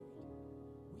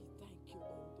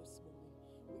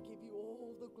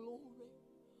the glory,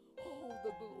 all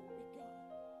the glory,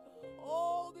 God,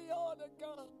 all the honor,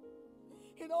 God,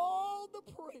 and all the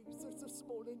praises this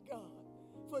morning, God,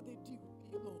 for the duty,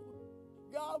 Lord.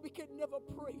 God, we can never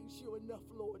praise you enough,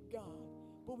 Lord God,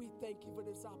 but we thank you for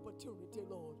this opportunity,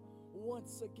 Lord,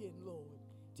 once again, Lord,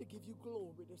 to give you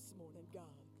glory this morning, God.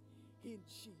 In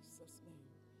Jesus'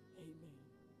 name, amen.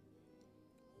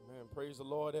 Amen. Praise the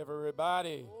Lord,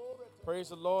 everybody. Praise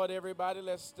the Lord, everybody.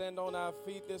 Let's stand on our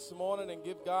feet this morning and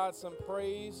give God some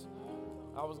praise.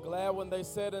 I was glad when they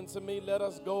said unto me, let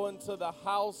us go into the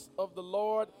house of the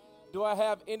Lord. Do I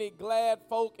have any glad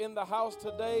folk in the house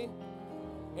today?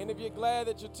 And if you're glad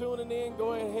that you're tuning in,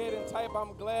 go ahead and type,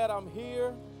 I'm glad I'm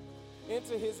here.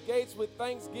 Enter his gates with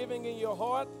thanksgiving in your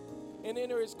heart and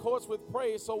enter his courts with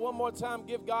praise. So one more time,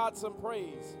 give God some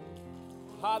praise.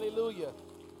 Hallelujah.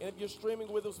 And if you're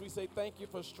streaming with us, we say thank you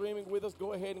for streaming with us.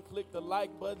 Go ahead and click the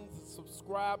like button, the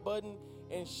subscribe button,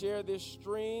 and share this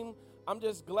stream. I'm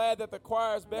just glad that the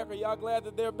choir is back. Are y'all glad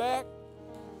that they're back?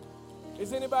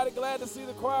 Is anybody glad to see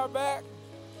the choir back?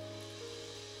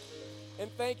 And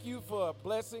thank you for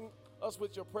blessing us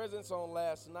with your presence on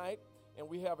last night. And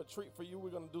we have a treat for you.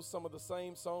 We're going to do some of the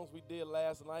same songs we did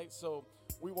last night. So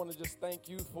we want to just thank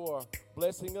you for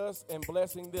blessing us and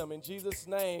blessing them. In Jesus'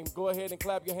 name, go ahead and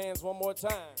clap your hands one more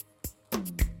time.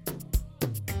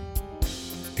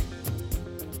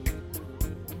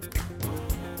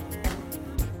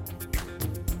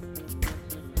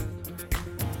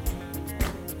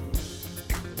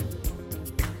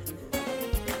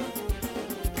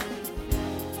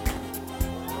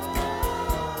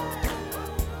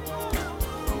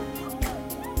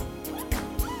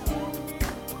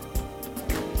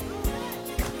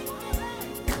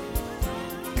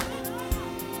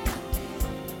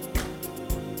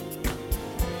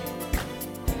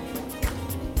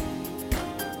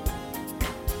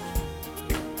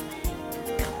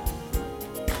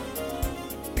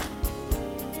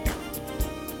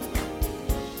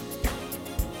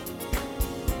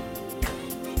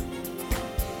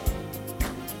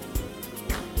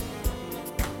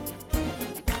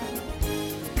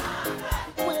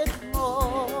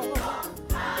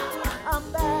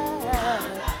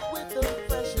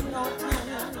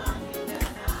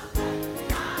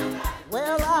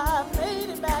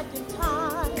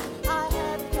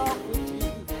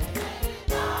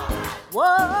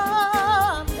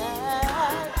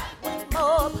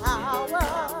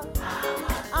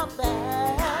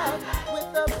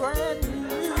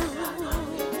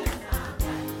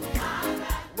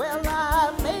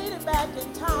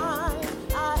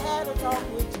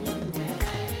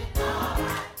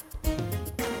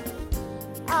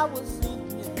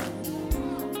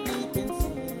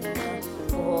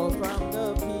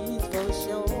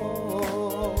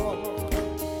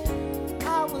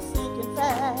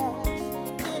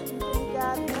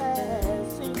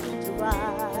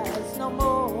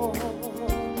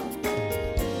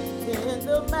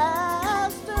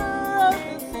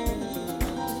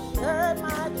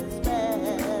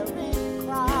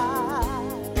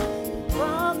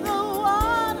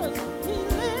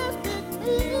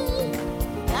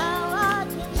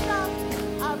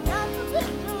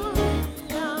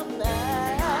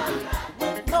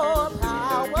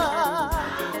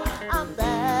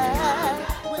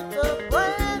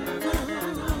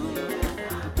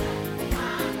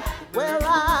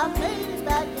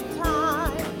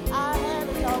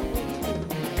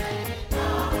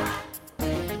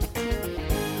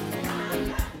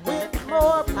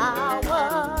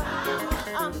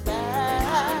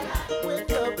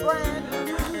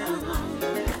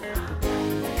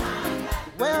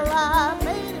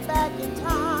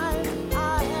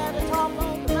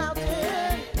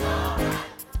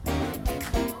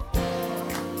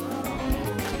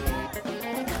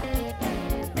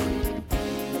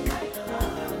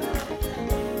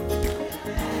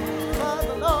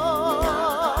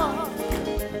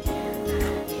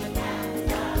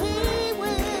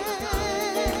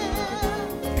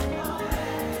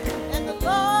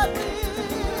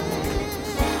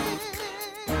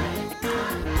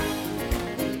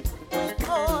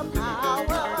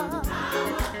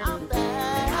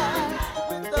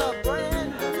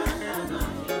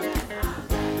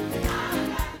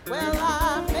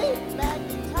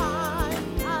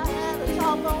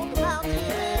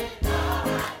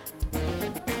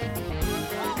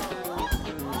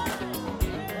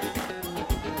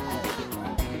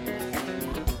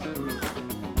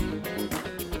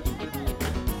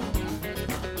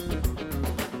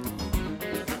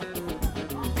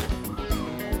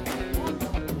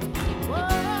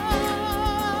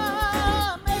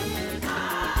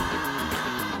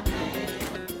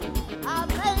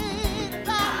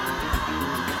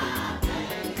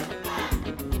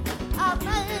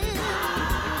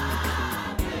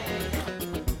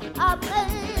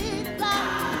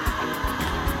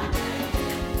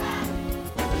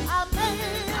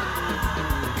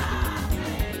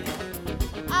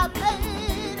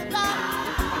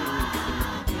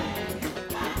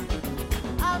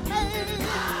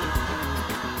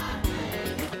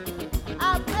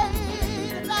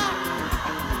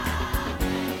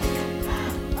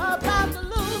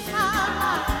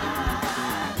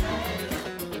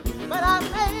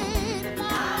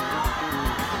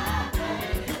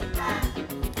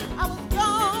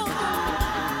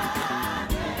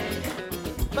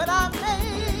 but I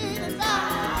made it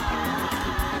back.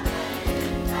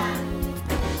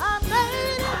 I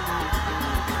made it.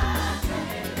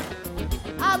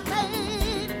 I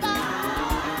made it back.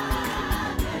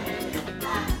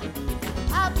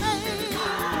 I made it.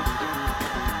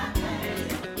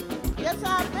 Yes, I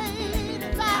made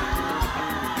it back.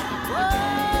 Whoa.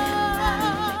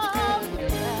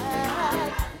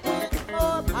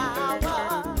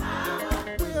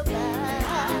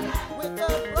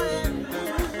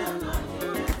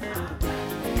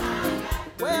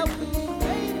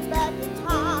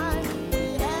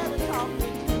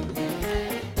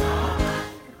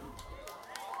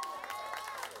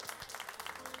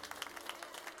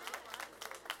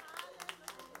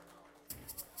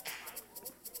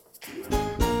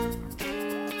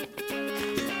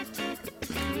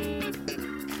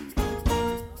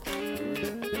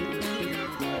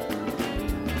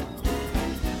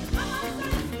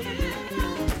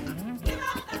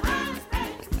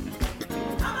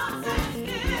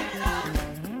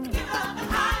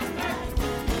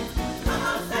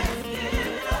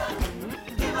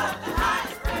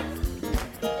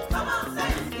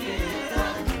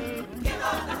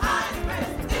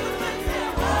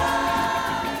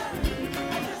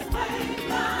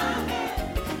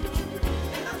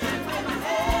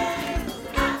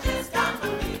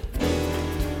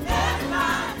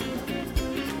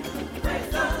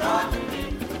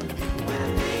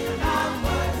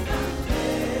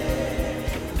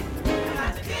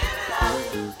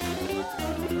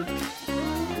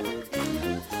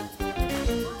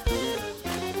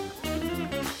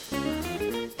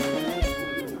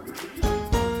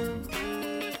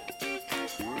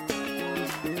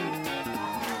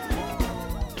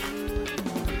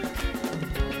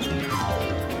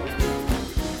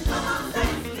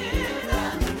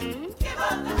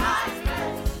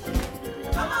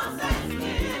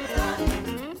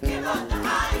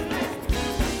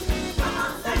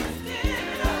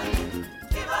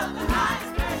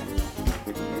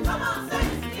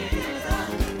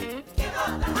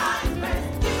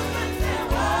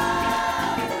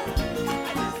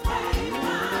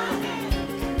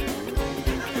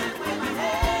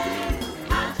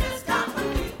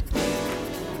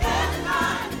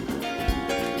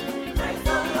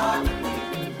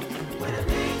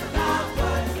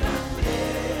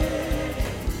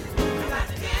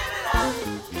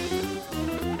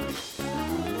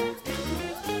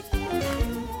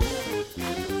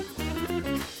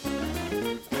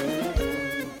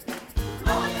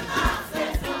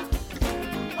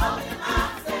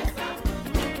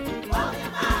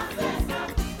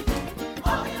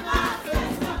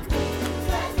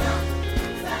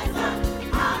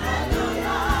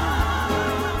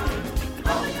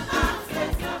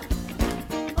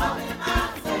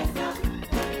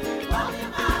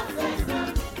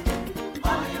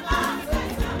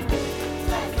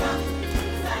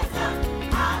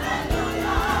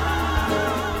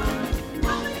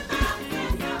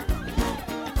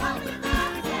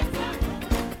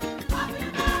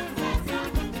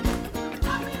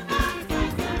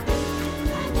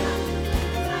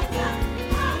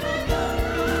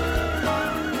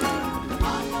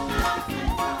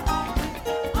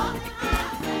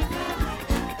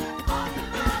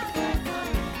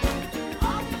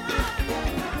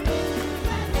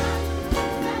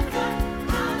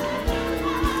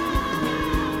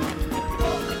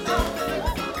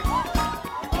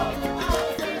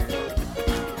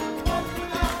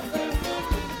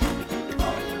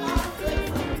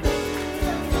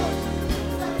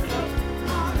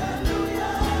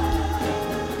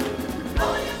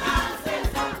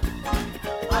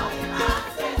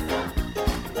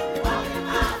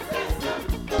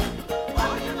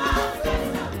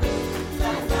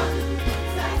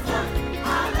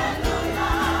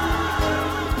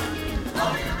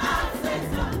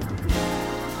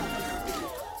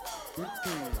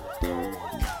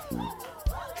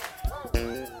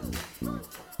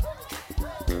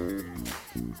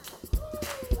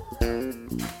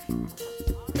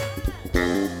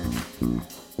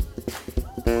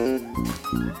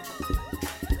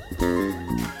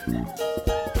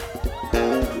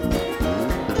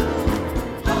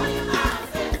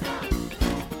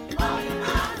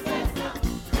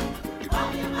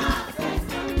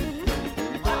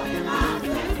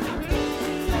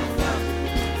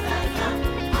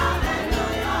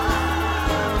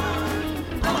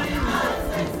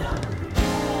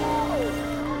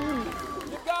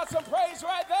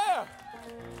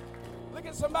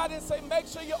 somebody and say, make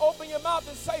sure you open your mouth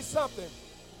and say something.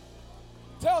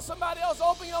 Tell somebody else,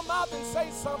 open your mouth and say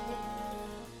something.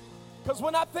 Because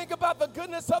when I think about the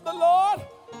goodness of the Lord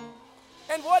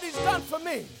and what he's done for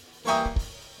me.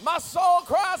 My soul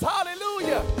cries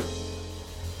hallelujah.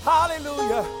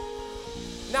 Hallelujah.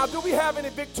 Now, do we have any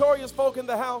victorious folk in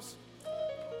the house?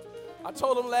 I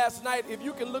told them last night, if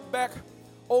you can look back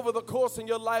over the course in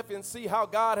your life and see how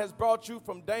God has brought you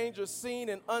from danger seen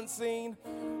and unseen,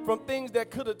 from things that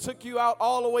could have took you out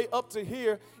all the way up to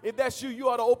here, if that's you, you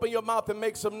ought to open your mouth and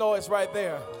make some noise right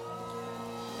there.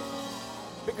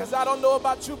 Because I don't know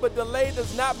about you, but delay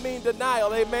does not mean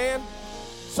denial, amen?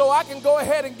 So I can go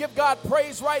ahead and give God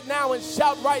praise right now and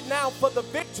shout right now for the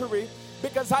victory,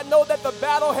 because I know that the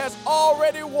battle has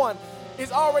already won.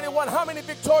 It's already won. How many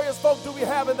victorious folk do we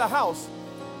have in the house?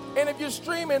 And if you're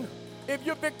streaming, if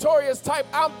you're victorious, type,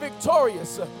 I'm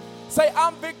victorious. Say,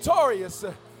 I'm victorious.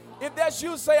 If that's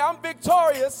you, say, I'm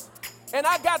victorious, and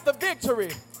I got the victory.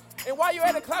 And while you're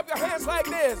at it, clap your hands like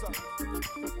this.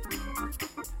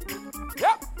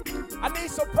 Yep. I need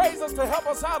some praisers to help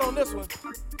us out on this one.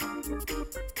 Because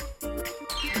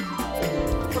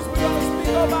we're going to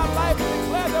speak over our life and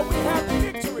declare that we have the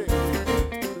victory.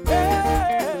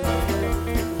 Yeah.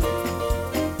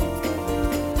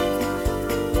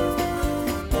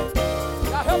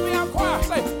 Now help me out, choir.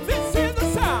 Say, this is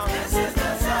the sound. This is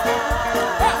the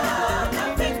sound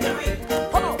of victory.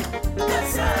 Come on. The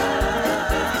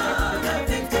sound of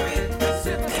victory. This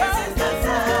is the sound. This is the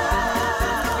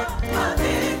sound of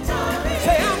victory.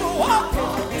 Say, I'm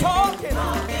walking, talking,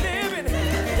 living.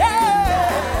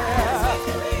 Yeah.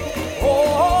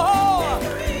 Oh, oh,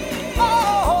 oh.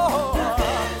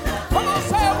 Come on,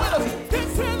 say it with us. This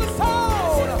is the sound.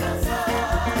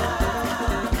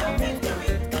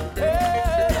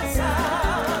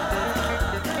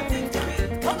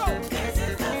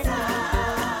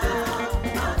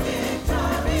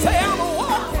 Say I'm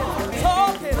walking,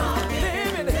 talking,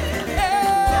 living,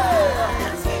 yeah.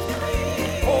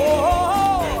 Oh,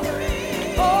 oh,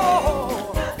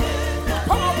 oh.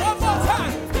 Come on, one more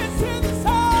time. This is the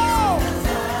sound.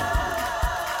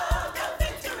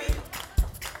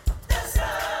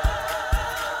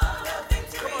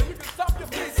 Come on, you can stomp your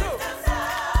feet too.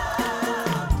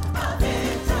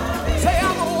 Say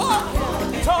I'm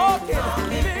walking, talking,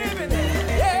 living,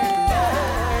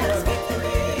 yeah.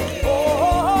 Oh,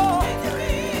 oh,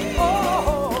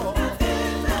 oh.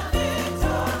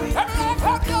 Everyone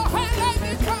clap your hands like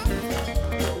this, come.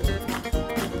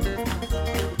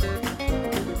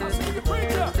 I see you,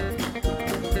 preacher.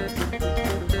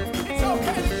 It's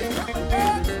okay to get up and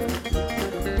dance.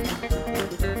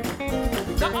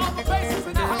 Now all the faces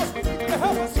in the house, we need you to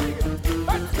help us sing it.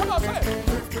 Come on, say it.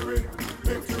 Victory,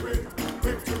 victory,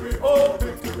 victory, Oh,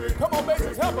 victory, come on,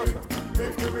 bases, help us.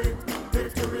 victory,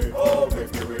 victory, oh,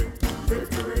 victory,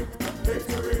 victory,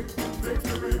 victory,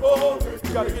 victory, oh,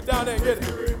 You got to get down there and get it.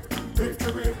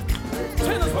 victory,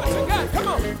 Tell us what you got. Come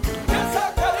on. Yes, I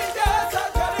got it. Yes, I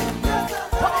got it.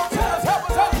 Come on, tell us. Help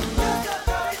us out.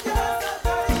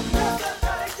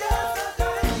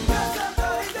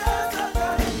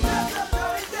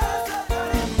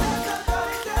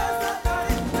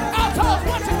 Altos,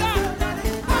 what you got?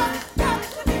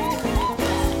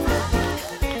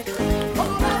 Come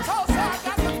on, Altos, say, I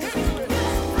got the victory.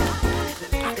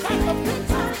 I got the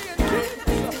victory in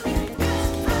Jesus.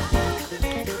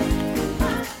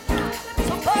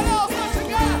 Somebody else, what you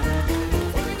got?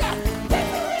 What you got?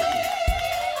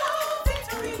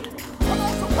 Come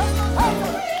on, somebody else, help us.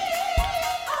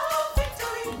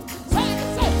 Say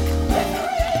it, say it.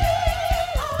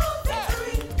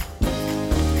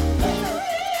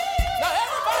 Now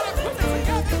everybody put it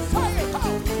together and say it. Come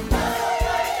on.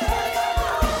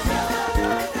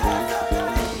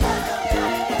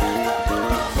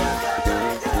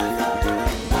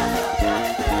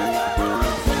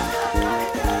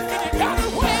 If you got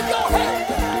it, wave your hand.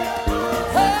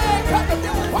 Hey, clap the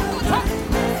music one more time.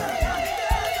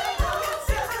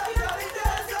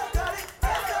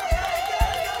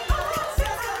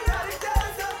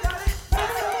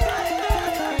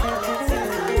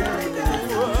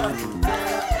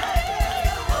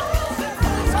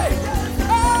 Say,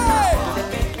 hey,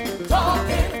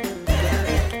 talking.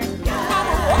 I'm a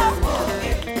walking.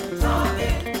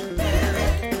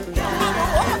 I'm a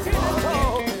walking and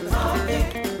talking.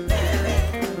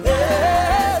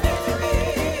 Yeah.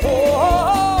 Oh,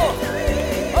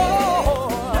 oh,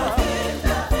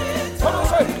 come on,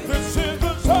 say, this is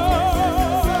the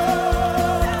sound.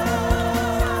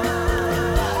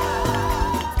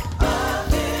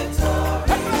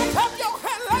 Everybody clap your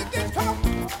hand like this, come on.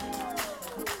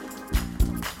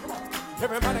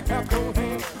 Everybody clap your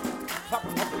hands. Clap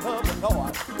them up and love the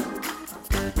Lord.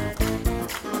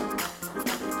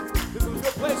 This is a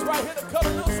good place right here to cut a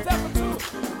little step or two.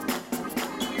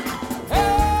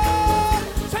 Hey,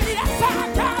 say yes,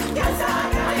 I got it. Yes, I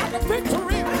the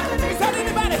victory. Is that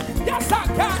anybody? Yes, I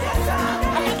got it.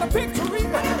 I got the victory.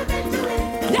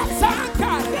 Yes, I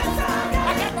got it. I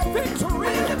got the victory.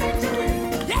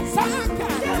 Yes, I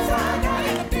got it. I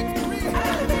got the victory. I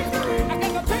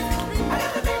got the victory. I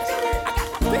got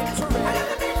the victory.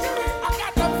 I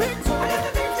got the victory.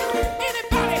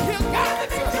 Anybody here got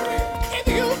it? If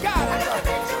you got it,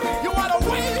 you want to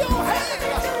wave your hand.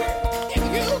 If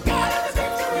you got it,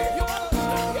 you want to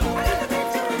stomp your feet.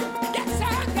 Yes, I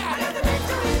got it.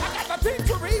 I got the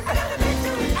victory. I got the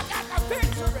victory. I got the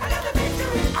victory. I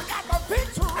got the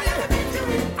victory.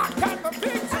 I got the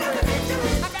victory. I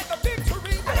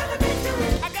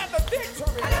got the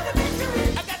victory.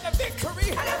 I got the victory.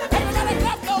 Everybody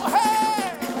clap your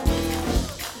hands.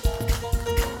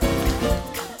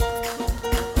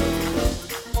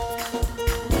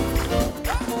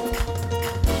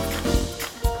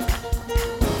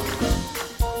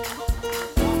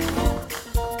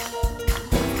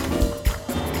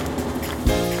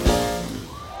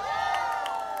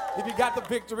 If you got the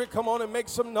victory, come on and make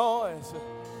some noise.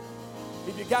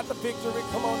 If you got the victory,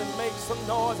 come on and make some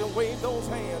noise and wave those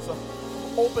hands.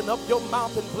 Open up your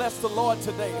mouth and bless the Lord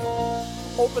today.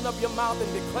 Open up your mouth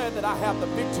and declare that I have the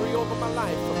victory over my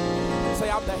life. Say,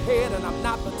 I'm the head and I'm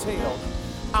not the tail.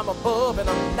 I'm above and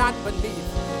I'm not beneath.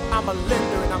 I'm a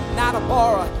lender and I'm not a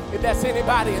borrower. If that's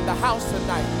anybody in the house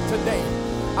today,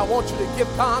 I want you to give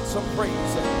God some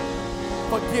praise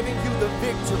for giving you the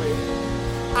victory.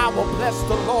 I will bless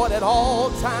the Lord at all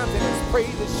times, and his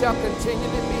praises shall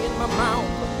continually be in my mouth.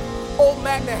 Oh,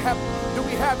 do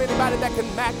we have anybody that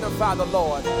can magnify the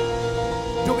Lord?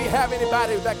 Do we have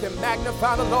anybody that can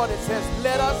magnify the Lord? It says,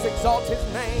 let us exalt his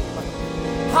name.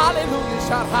 Hallelujah.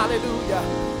 Shout hallelujah.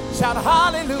 Shout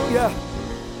hallelujah.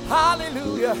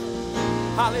 Hallelujah.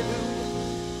 Hallelujah.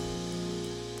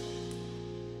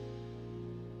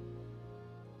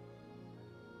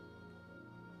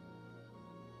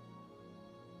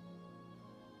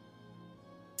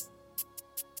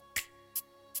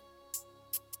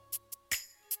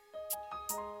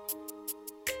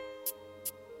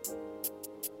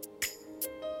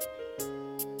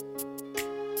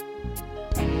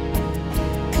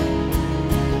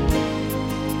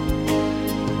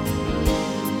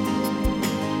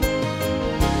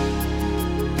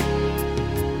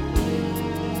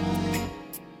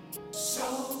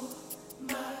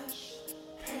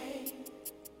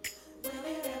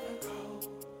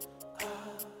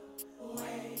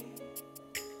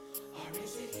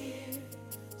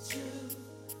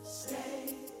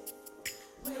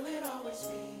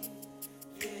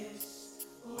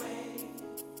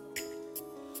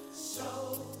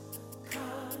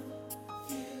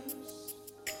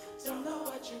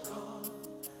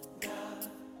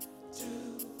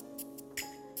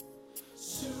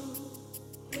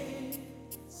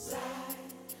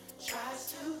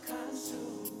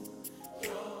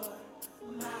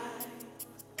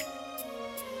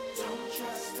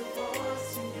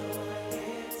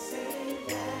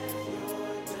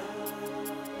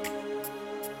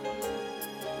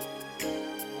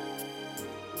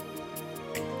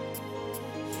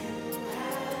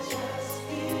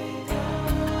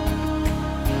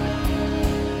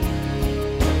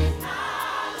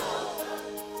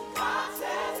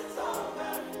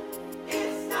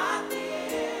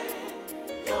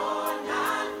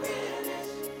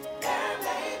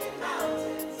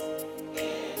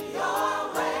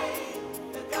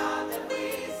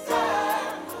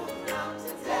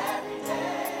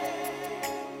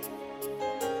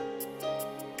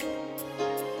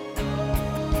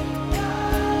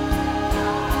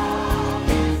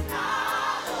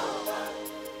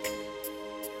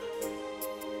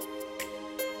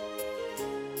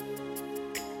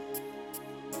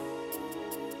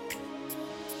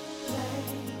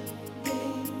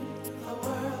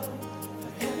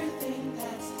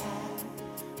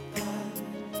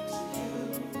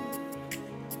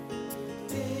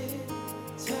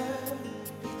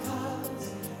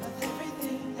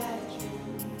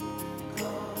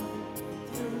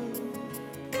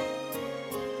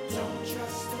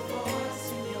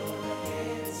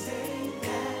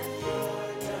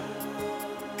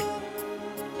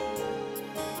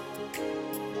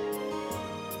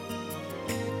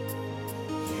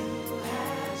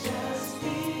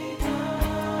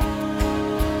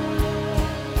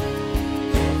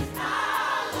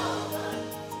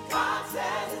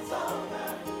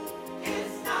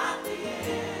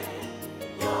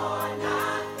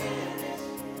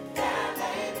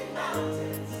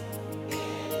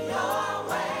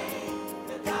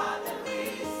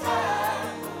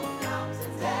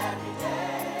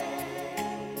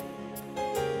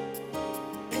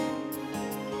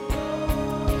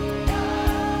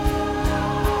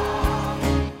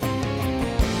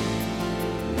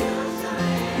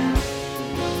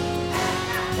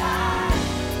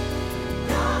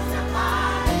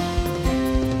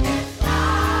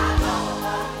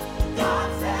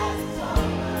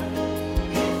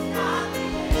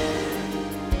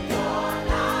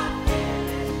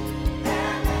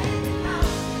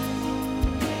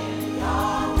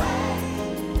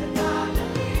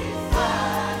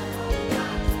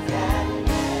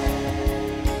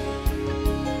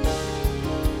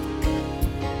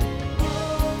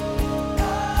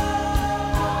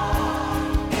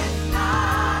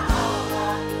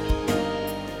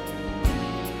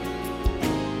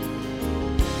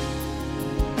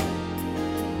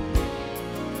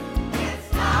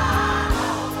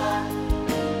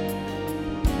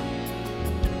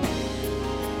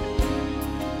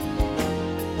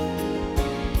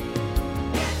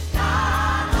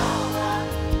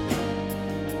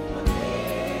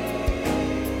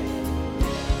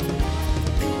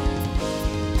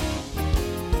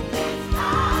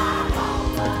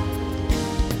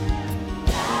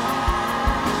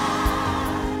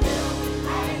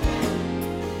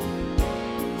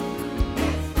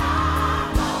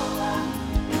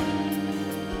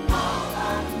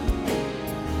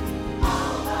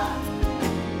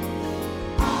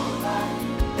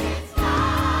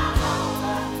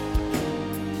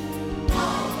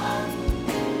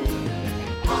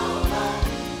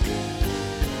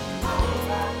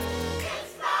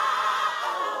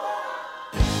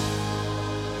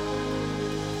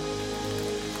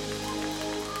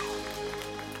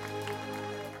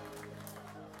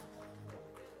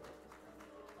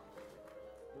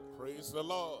 Praise the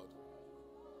Lord.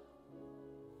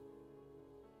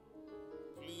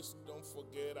 Please don't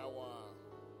forget our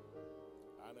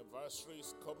anniversary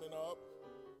is coming up.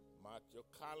 Mark your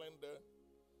calendar.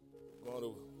 We're going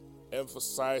to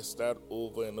emphasize that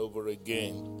over and over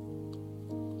again.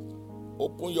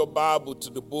 Open your Bible to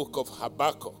the book of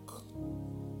Habakkuk,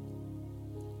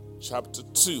 chapter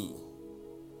 2,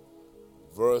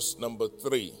 verse number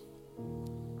 3.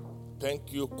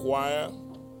 Thank you, choir.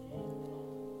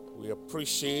 We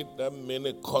appreciate that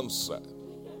mini concert.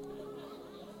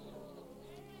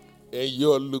 And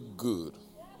you look good.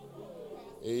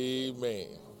 Amen.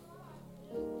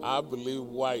 I believe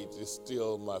white is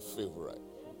still my favorite.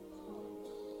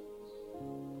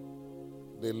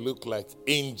 They look like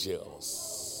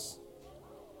angels.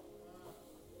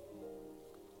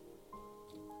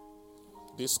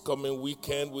 This coming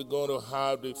weekend, we're going to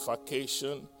have the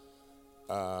vacation,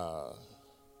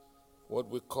 what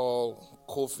we call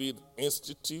COVID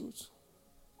Institute.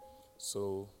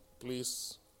 So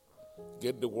please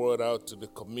get the word out to the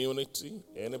community.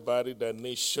 Anybody that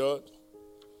needs shirt,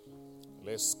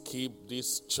 let's keep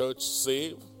this church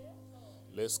safe.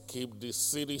 Let's keep this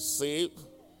city safe.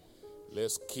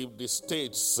 Let's keep the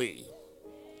state safe.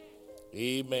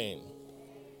 Amen.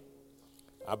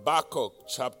 Habakkuk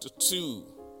chapter 2,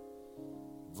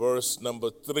 verse number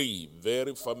 3.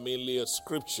 Very familiar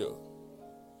scripture.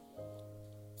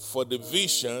 For the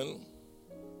vision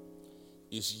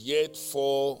is yet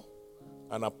for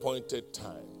an appointed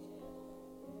time.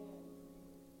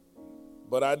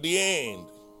 But at the end,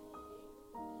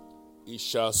 it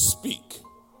shall speak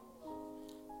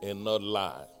and not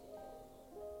lie.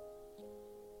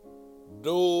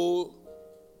 Though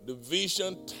the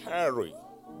vision tarry,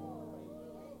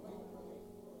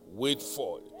 wait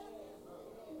for it.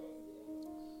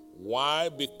 Why?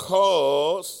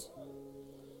 Because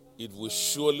it will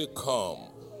surely come.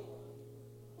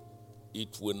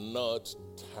 It will not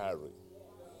tarry.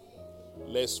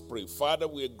 Let's pray. Father,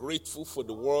 we are grateful for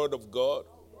the word of God.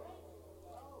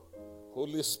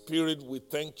 Holy Spirit, we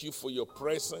thank you for your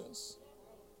presence.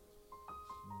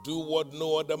 Do what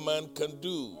no other man can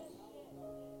do.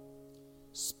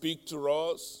 Speak to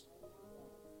us.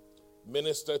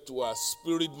 Minister to our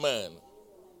spirit man.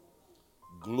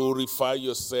 Glorify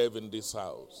yourself in this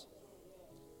house.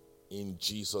 In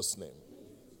Jesus' name.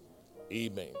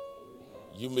 Amen.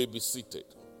 You may be seated.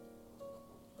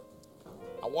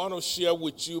 I want to share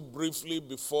with you briefly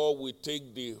before we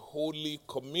take the Holy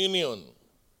Communion.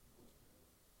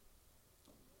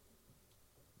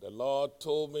 The Lord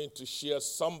told me to share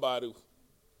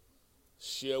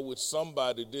with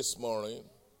somebody this morning,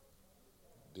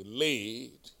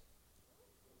 delayed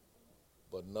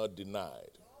but not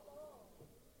denied.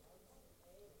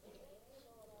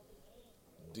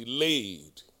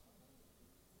 Delayed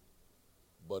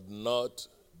but not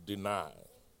denied.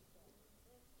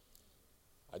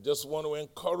 I just want to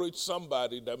encourage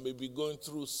somebody that may be going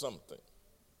through something.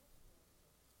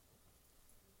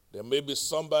 There may be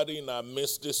somebody in our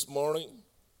midst this morning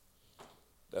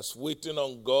that's waiting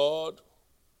on God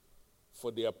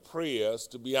for their prayers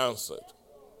to be answered.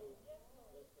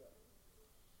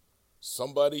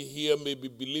 Somebody here may be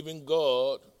believing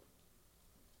God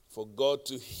for God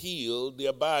to heal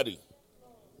their body.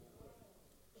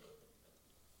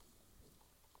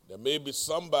 There may be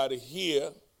somebody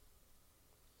here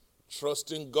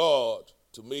trusting God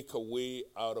to make a way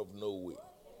out of no way.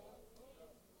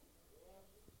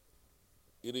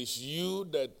 It is you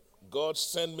that God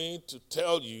sent me to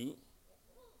tell you,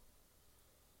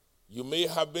 you may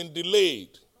have been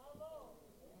delayed,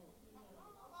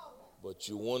 but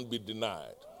you won't be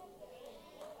denied.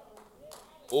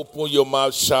 Open your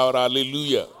mouth, shout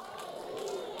hallelujah.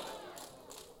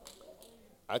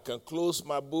 I can close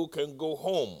my book and go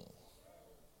home.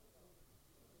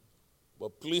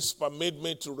 But please permit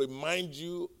me to remind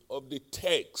you of the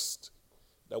text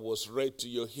that was read to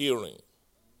your hearing.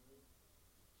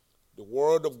 The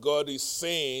Word of God is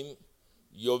saying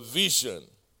your vision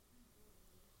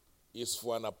is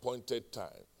for an appointed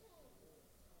time.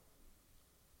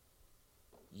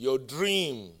 Your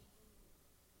dream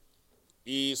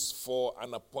is for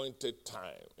an appointed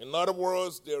time. In other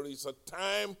words, there is a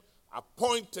time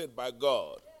appointed by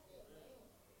God.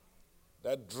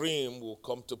 That dream will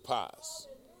come to pass.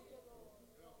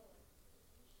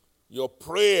 Your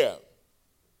prayer,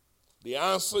 the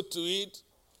answer to it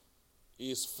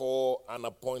is for an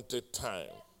appointed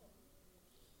time.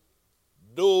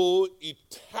 Though it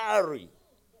tarry,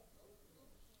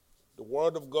 the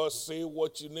Word of God says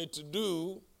what you need to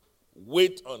do,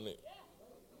 wait on it.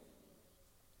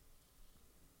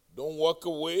 Don't walk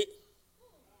away.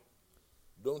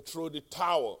 Don't throw the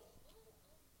towel.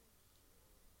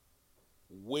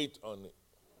 wait on it.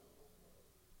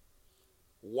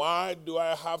 Why do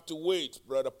I have to wait,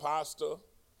 brother pastor?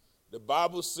 The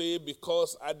Bible says,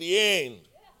 because at the end,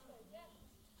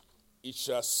 it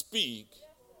shall speak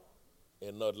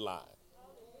and not lie.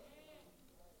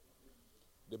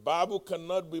 The Bible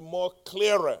cannot be more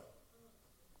clearer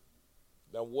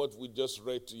than what we just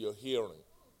read to your hearing.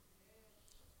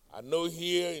 I know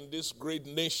here in this great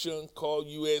nation called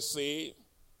USA,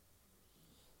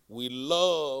 we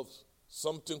love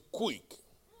something quick.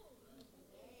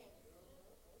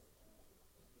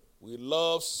 We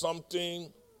love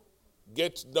something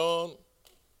gets done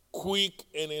quick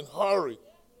and in a hurry.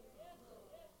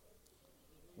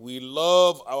 We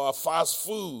love our fast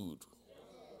food.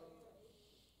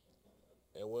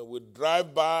 And when we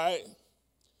drive by,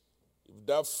 if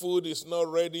that food is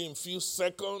not ready in a few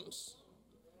seconds,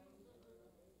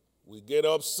 we get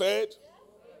upset,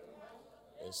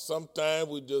 and sometimes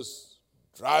we just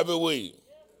drive away.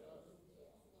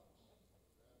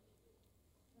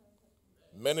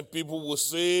 Many people will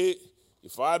say,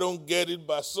 if I don't get it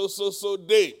by so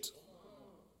date,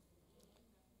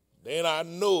 then I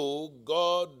know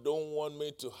God don't want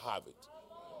me to have it.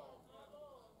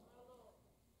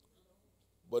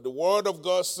 But the word of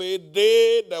God said,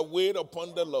 they that wait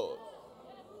upon the Lord,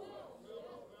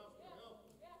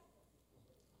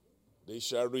 they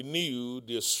shall renew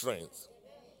their strength.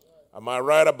 Am I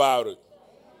right about it?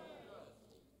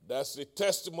 That's the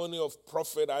testimony of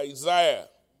prophet Isaiah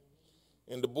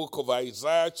in the book of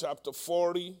Isaiah chapter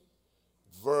 40,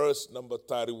 verse number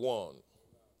 31.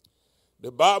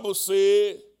 The Bible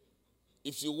says,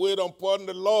 if you wait upon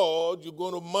the Lord, you're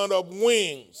going to mount up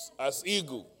wings as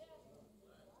eagle.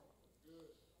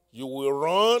 You will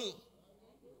run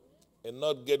and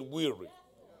not get weary.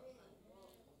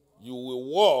 You will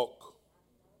walk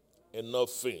and not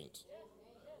faint.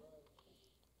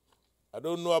 I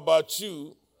don't know about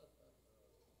you.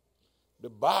 The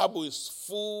Bible is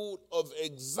full of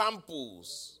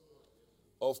examples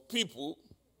of people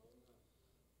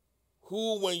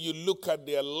who, when you look at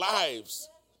their lives,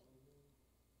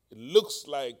 it looks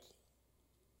like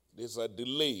there's a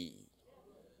delay.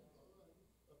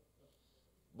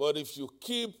 But if you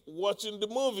keep watching the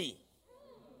movie,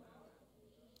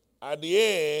 at the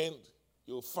end,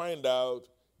 you'll find out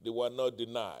they were not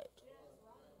denied.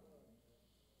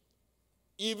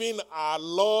 Even our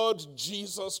Lord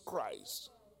Jesus Christ.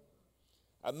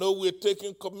 I know we're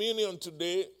taking communion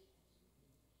today,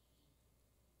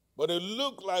 but it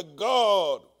looked like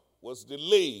God was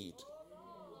delayed.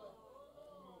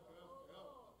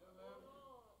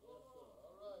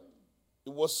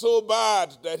 It was so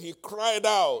bad that he cried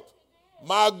out,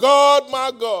 my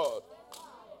God,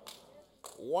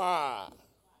 why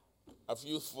have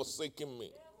you forsaken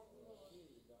me?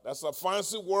 That's a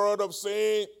fancy word of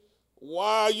saying,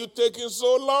 why are you taking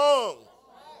so long?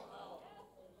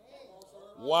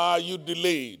 Why are you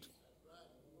delayed?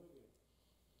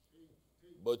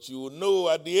 But you will know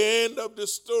at the end of the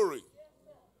story,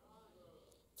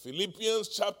 Philippians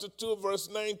chapter 2 verse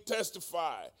 9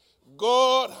 testify,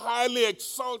 God highly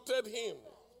exalted him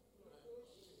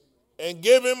and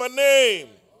gave him a name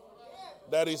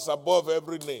that is above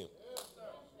every name.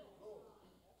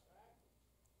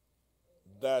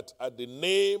 That at the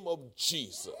name of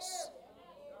Jesus,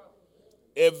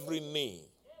 every knee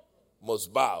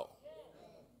must bow.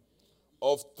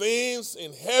 Of things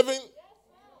in heaven,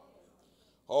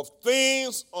 of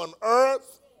things on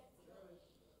earth,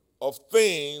 of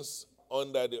things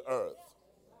under the earth.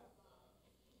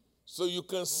 So you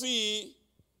can see,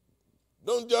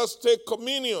 don't just take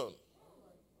communion.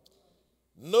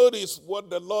 Notice what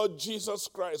the Lord Jesus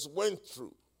Christ went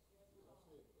through.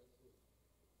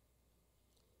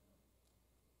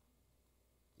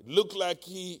 It looked like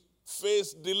he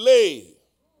faced delay.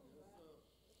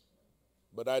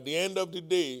 But at the end of the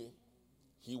day,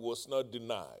 he was not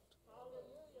denied.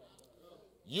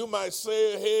 You might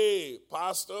say, hey,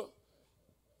 Pastor,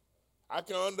 I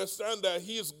can understand that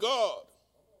he's God.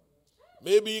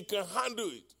 Maybe he can handle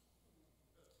it.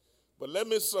 But let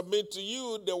me submit to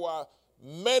you, there were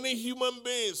many human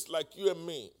beings like you and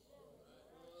me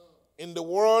in the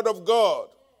Word of God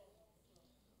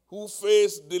who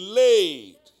faced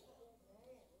delayed.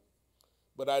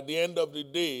 But at the end of the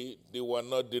day, they were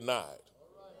not denied.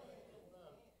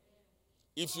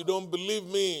 If you don't believe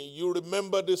me, you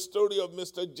remember the story of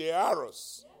Mr.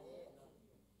 Jairus.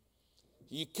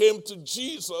 He came to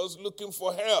Jesus looking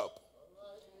for help.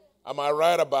 Am I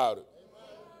right about it?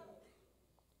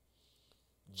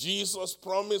 Jesus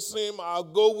promised him, I'll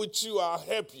go with you, I'll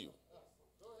help you.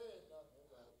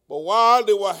 But while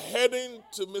they were heading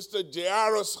to Mr.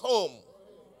 Jairus' home,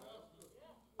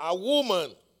 a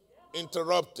woman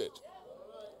interrupted.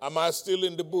 Am I still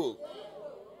in the book?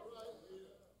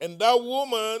 And that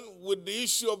woman with the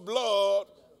issue of blood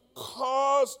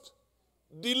caused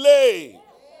delay.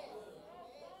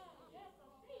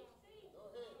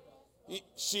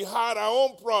 She had her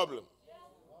own problem.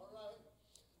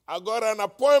 I got an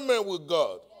appointment with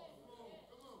God.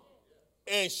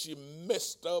 And she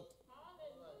messed up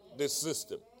the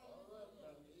system.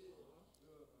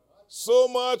 So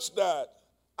much that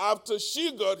after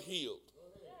she got healed,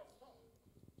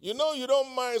 you know, you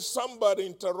don't mind somebody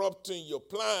interrupting your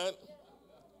plan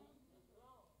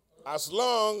as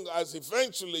long as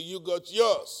eventually you got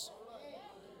yours.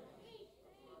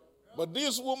 But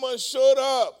this woman showed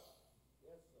up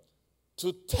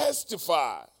to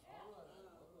testify.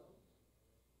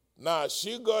 Now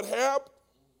she got help.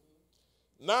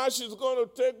 Now she's going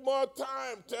to take more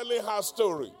time telling her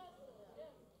story.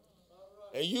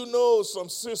 And you know some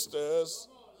sisters,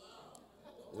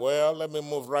 well, let me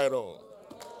move right on.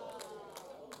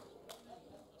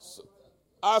 So,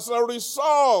 as a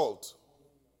result,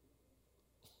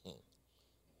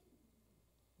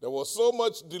 there was so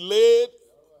much delayed.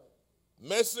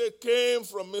 Message came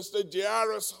from Mr.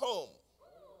 Dara's home.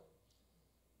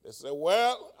 They said,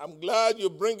 well, I'm glad you're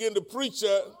bringing the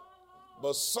preacher,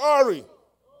 but sorry,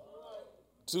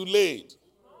 too late.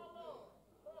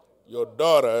 Your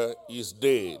daughter is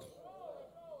dead.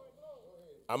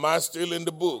 Am I still in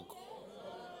the book?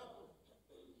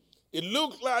 It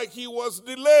looked like he was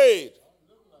delayed.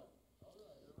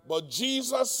 But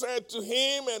Jesus said to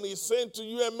him, and he said to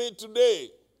you and me today,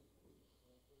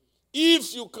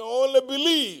 if you can only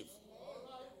believe,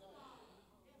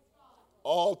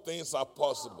 all things are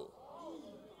possible.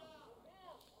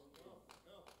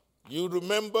 You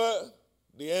remember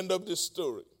the end of the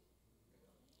story.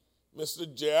 Mr.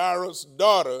 Jairus'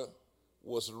 daughter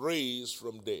was raised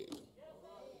from dead.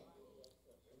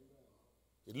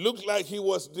 It looked like he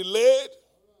was delayed,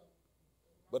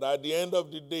 but at the end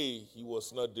of the day, he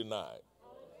was not denied.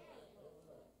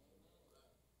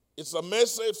 It's a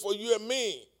message for you and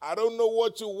me. I don't know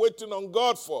what you're waiting on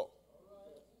God for.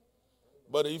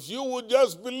 But if you would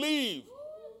just believe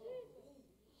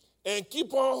and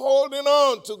keep on holding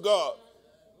on to God,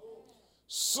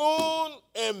 soon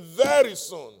and very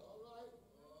soon,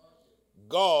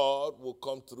 God will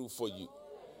come through for you.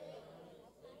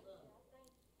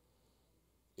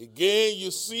 Again,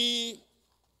 you see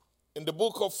in the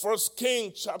book of 1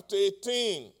 Kings chapter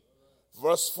 18,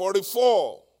 verse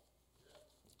 44,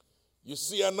 you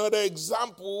see another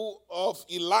example of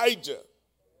Elijah.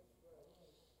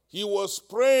 He was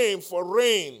praying for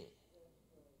rain.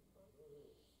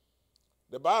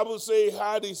 The Bible says he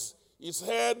had his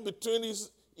head between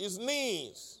his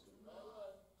knees,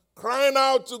 crying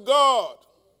out to God.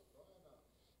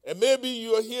 And maybe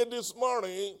you are here this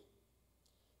morning,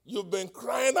 you've been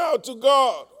crying out to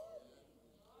God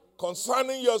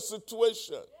concerning your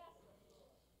situation.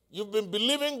 You've been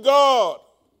believing God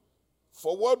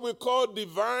for what we call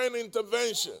divine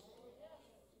intervention.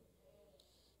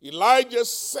 Elijah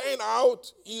sent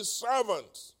out his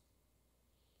servants.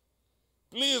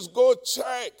 Please go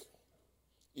check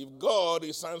if God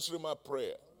is answering my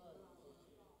prayer.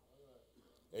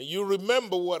 And you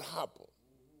remember what happened.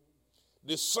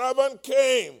 The servant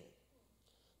came,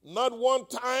 not one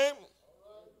time,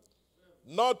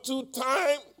 not two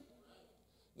times,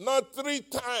 not three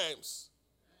times.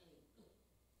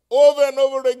 Over and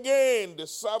over again, the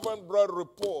servant brought a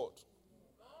report.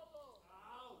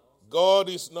 God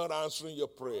is not answering your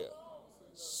prayer.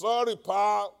 Sorry,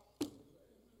 pal.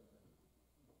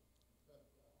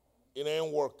 It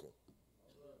ain't working.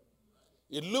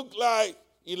 It looked like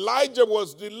Elijah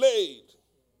was delayed.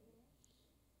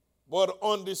 But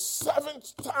on the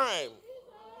seventh time,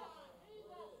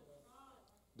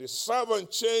 the servant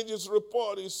changed his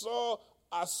report. I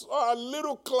saw a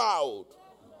little cloud.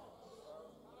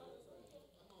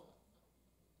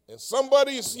 And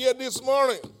somebody is here this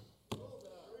morning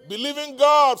believing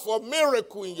God for a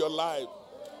miracle in your life.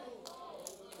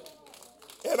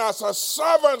 And as a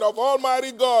servant of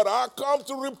Almighty God, I come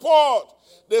to report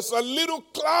there's a little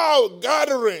cloud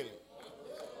gathering.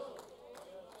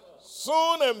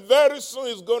 Soon and very soon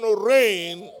it's going to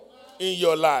rain in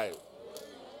your life.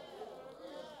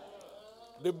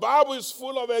 The Bible is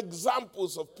full of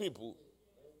examples of people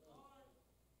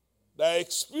that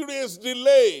experienced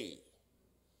delay,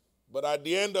 but at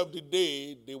the end of the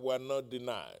day, they were not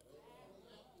denied.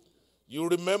 You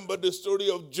remember the story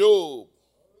of Job.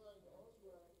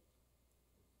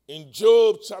 In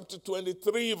Job chapter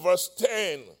 23, verse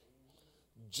 10,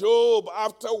 Job,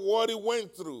 after what he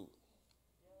went through,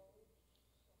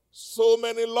 so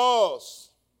many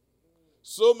loss,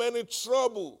 so many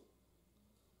trouble,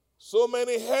 so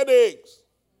many headaches,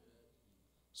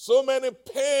 so many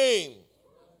pain.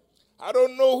 I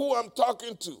don't know who I'm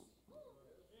talking to.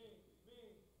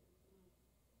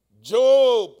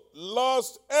 Job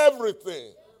lost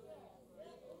everything.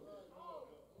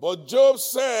 But Job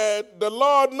said, the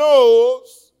Lord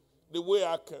knows the way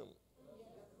I came.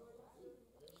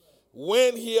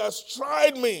 When he has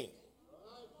tried me,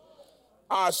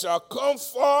 I shall come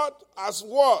forth as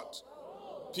what?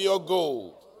 Pure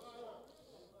gold.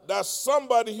 That's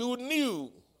somebody who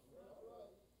knew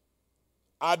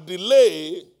a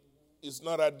delay is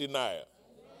not a denial.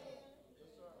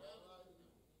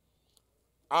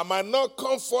 I might not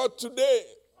come forth today.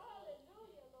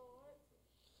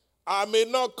 I may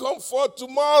not come forth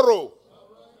tomorrow.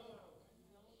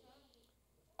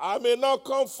 I may not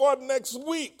come forth next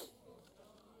week.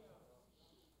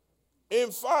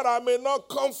 In fact, I may not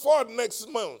come forth next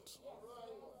month.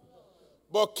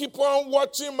 But keep on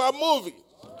watching my movie.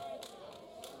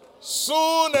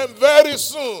 Soon and very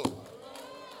soon,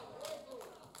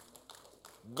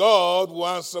 God will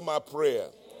answer my prayer.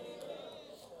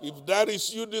 If that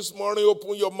is you this morning,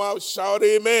 open your mouth, shout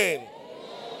amen.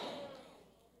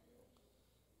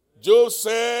 Job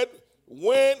said,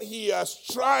 when he has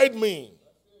tried me,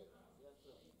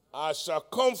 I shall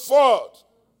come forth.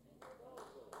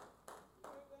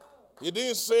 He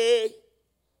didn't say,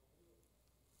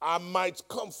 I might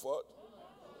come forth.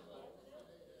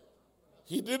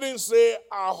 He didn't say,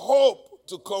 I hope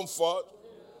to come forth.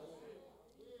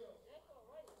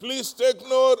 Please take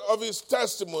note of his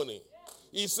testimony.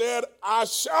 He said, I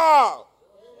shall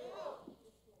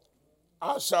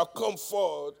come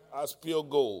forth as pure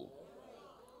gold.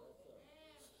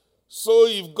 So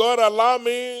if God allow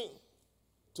me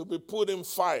to be put in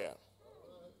fire,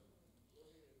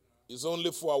 it's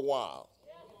only for a while.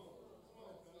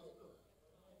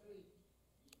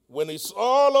 When it's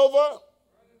all over,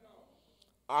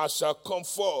 I shall come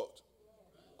forth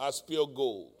as pure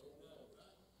gold.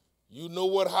 You know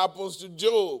what happens to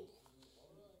Job.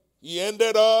 He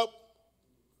ended up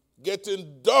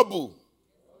getting double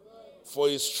for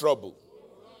his trouble.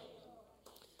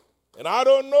 And I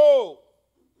don't know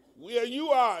where you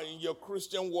are in your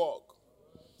Christian walk.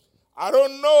 I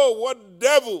don't know what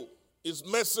devil is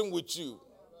messing with you.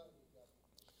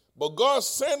 But God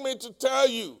sent me to tell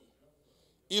you,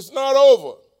 it's not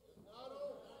over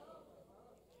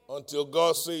until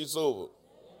God says it's over.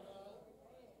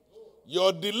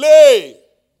 Your delay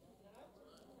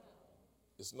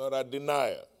is not a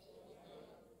denial.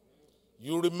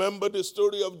 You remember the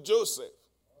story of Joseph.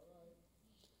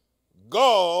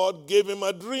 God gave him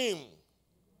a dream.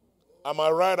 Am I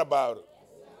right about it?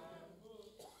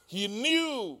 He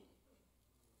knew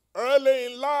early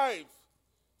in life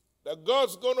that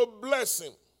God's going to bless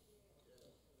him,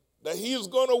 that he's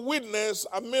going to witness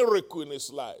a miracle in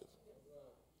his life.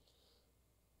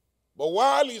 But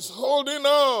while he's holding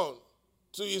on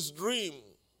to his dream,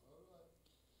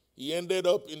 he ended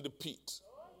up in the pit.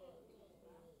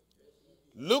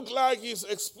 Looked like he's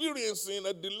experiencing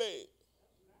a delay.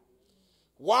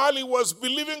 While he was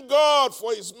believing God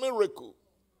for his miracle,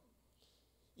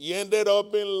 he ended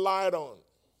up being lied on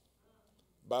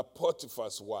by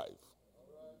Potiphar's wife.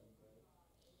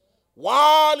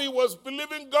 While he was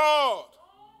believing God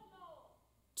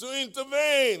to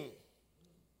intervene,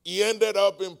 he ended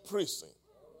up in prison.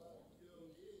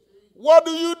 What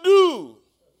do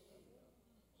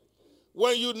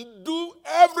when you do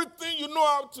everything you know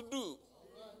how to do,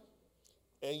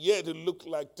 and yet it looks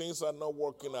like things are not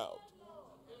working out?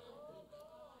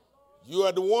 You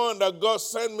are the one that God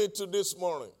sent me to this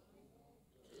morning.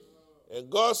 And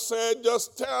God said,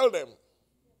 just tell them,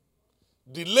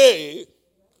 delay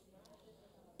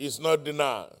is not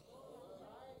denial.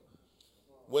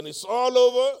 When it's all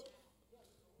over,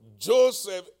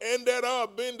 Joseph ended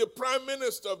up being the prime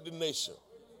minister of the nation.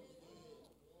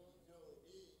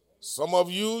 Some of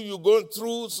you, you're going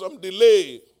through some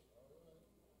delay.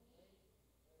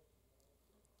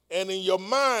 And in your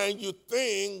mind, you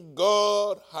think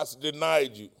God has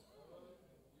denied you.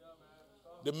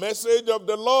 The message of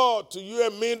the Lord to you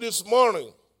and me this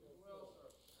morning,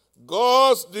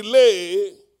 God's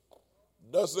delay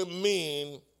doesn't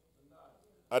mean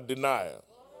a denial.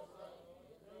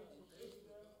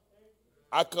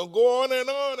 I can go on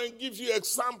and give you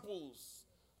examples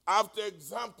after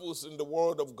examples in the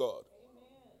Word of God.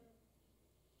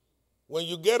 When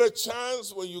you get a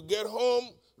chance, when you get home,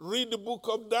 read the book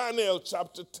of Daniel,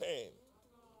 chapter 10.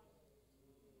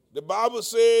 The Bible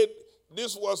said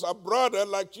this was a brother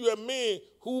like you and me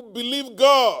who believed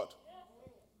God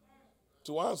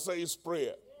to answer his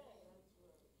prayer.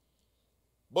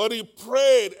 But he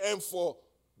prayed, and for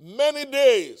many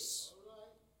days,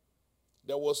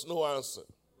 there was no answer.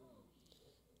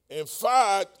 In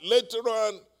fact, later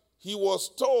on, he was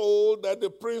told that the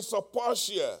prince of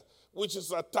Persia, which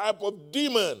is a type of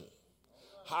demon,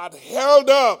 had held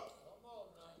up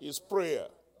his prayer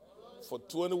for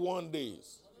 21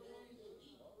 days.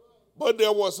 But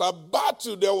there was a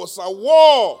battle, there was a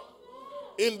war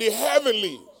in the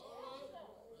heavenlies.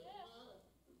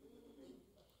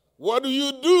 What do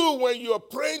you do when you are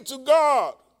praying to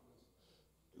God?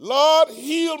 Lord,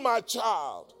 heal my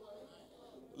child.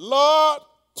 Lord,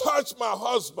 touch my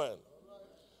husband.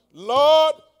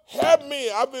 Lord, help me.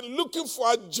 I've been looking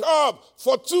for a job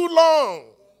for too long.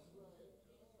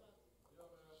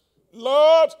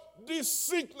 Lord, this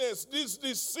sickness, this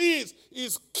disease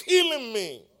is killing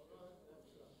me.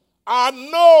 I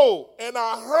know and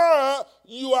I heard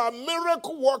you are a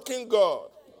miracle working God.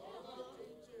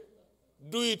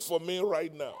 Do it for me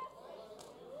right now.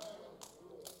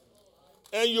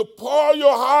 And you pour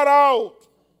your heart out.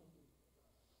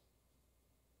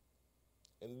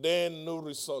 And then no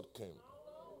result came.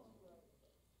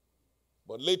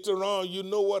 But later on, you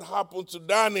know what happened to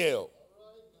Daniel.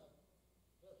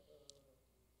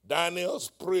 Daniel's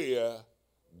prayer,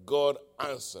 God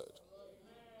answered.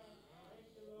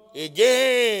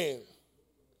 Again,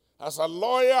 as a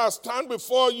lawyer, I stand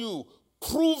before you,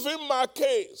 proving my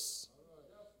case.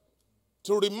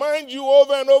 To remind you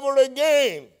over and over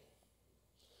again,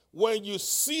 when you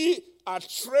see a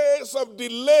trace of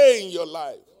delay in your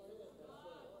life,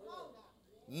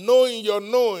 knowing your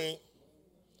knowing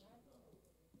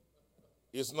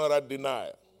is not a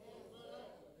denial.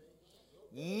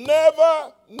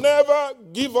 Never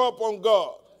give up on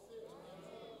God.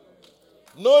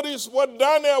 Notice what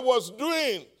Daniel was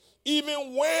doing,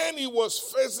 even when he was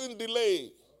facing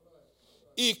delay.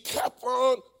 He kept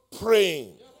on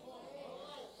praying.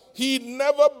 He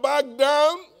never backed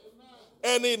down,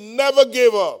 and he never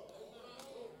gave up.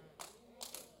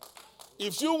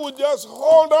 If you would just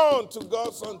hold on to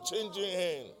God's unchanging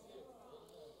hand,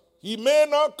 he may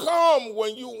not come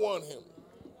when you want him,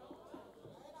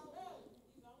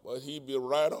 but he'll be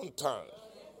right on time.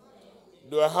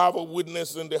 Do I have a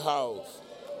witness in the house?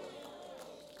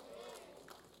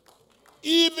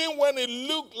 Even when it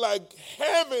looked like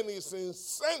heaven is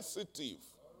insensitive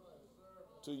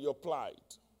to your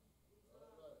plight,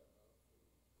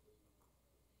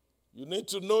 you need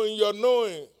to know in your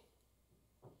knowing,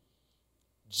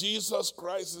 Jesus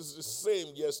Christ is the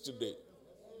same yesterday.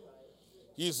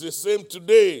 He's the same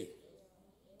today,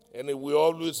 and it will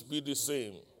always be the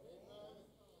same.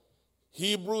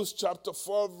 Hebrews chapter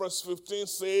 4 verse 15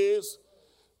 says,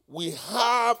 we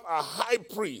have a high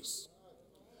priest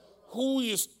who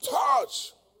is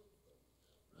touched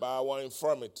by our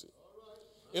infirmity.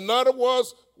 In other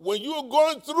words, when you're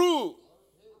going through,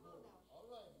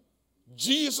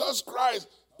 Jesus Christ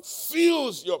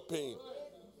feels your pain.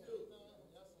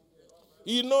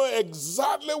 He knows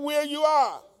exactly where you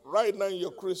are right now in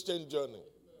your Christian journey.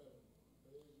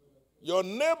 Your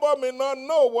neighbor may not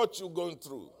know what you're going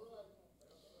through.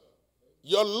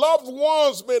 Your loved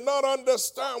ones may not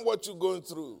understand what you're going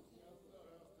through.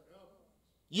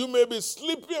 You may be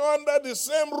sleeping under the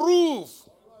same roof,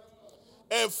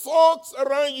 and folks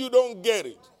around you don't get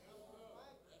it.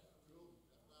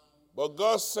 But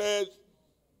God said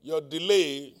your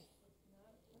delay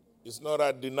is not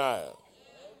a denial.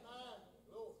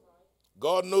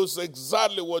 God knows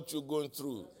exactly what you're going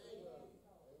through.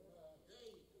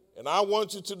 And I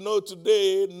want you to know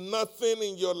today, nothing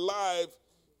in your life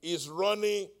is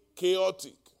running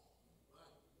chaotic.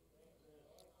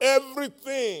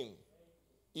 Everything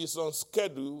is on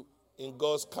schedule in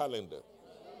God's calendar.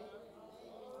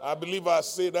 I believe I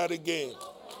say that again.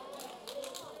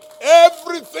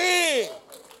 Everything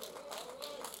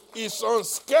is on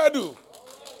schedule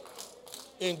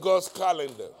in God's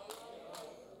calendar.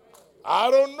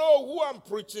 I don't know who I'm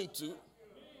preaching to,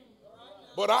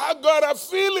 but I got a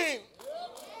feeling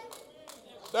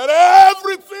that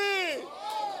everything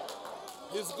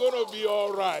is going to be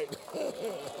all right.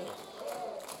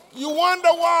 You wonder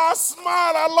why I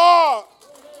smile a lot.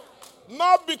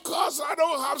 Not because I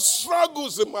don't have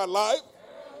struggles in my life.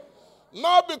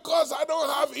 Not because I don't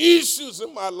have issues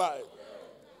in my life.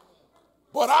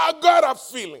 But I got a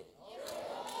feeling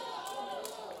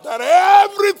that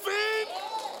everything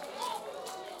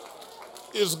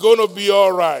is going to be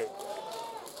all right.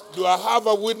 Do I have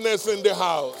a witness in the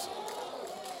house?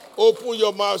 Open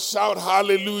your mouth, shout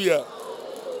hallelujah.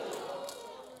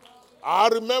 I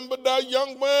remember that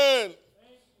young man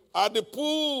at the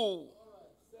pool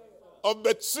of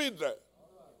Bethesda.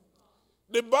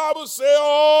 The Bible says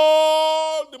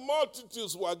all the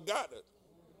multitudes were gathered.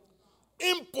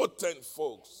 Impotent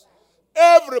folks.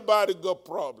 Everybody got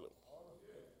problems.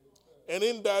 And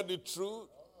isn't that the truth?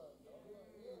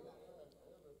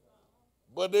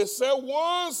 But they say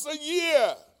once a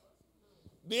year,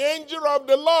 the angel of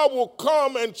the Lord will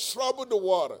come and trouble the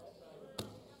water.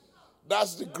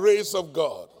 That's the grace of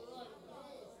God.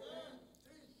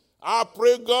 I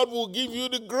pray God will give you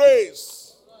the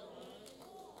grace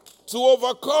to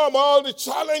overcome all the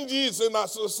challenges in our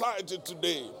society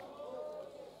today.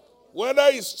 Whether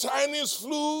it's Chinese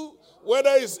flu,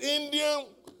 whether it's Indian,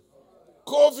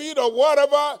 COVID, or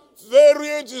whatever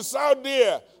variant is out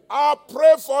there, I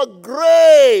pray for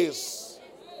grace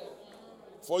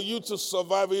for you to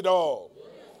survive it all.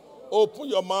 Open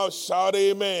your mouth, shout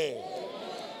amen.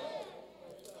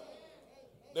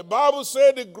 The Bible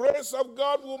says the grace of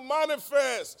God will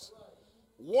manifest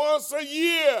once a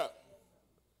year.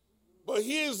 But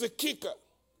here's the kicker.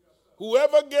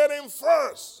 Whoever gets in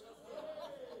first,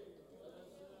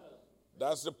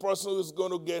 that's the person who's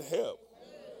going to get help.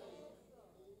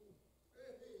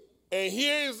 And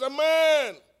here is a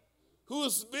man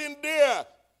who's been there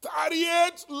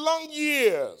 38 long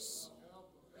years.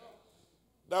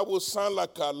 That will sound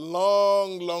like a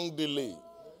long, long delay.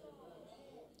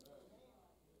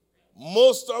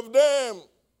 Most of them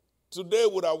today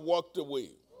would have walked away.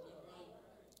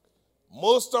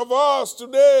 Most of us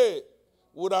today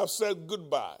would have said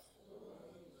goodbye.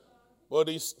 But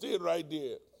he stayed right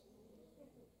there.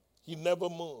 He never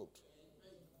moved.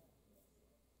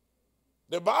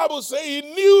 The Bible says he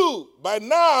knew by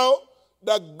now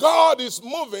that God is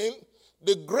moving.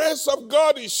 The grace of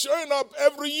God is showing up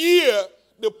every year.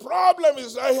 The problem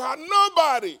is that he had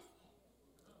nobody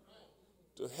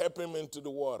to help him into the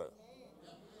water.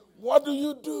 What do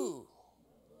you do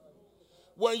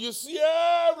when you see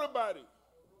everybody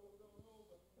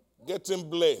getting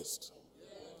blessed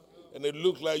and it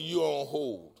looks like you're on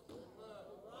hold?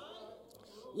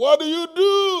 What do you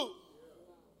do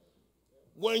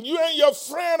when you and your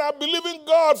friend are believing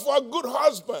God for a good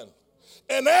husband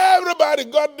and everybody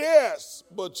got theirs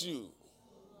but you?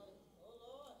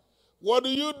 What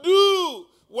do you do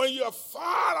when you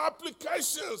file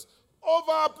applications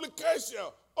over application,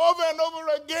 over and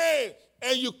over again,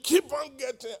 and you keep on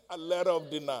getting a letter of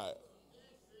denial?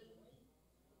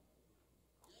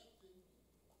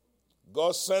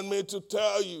 God sent me to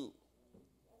tell you,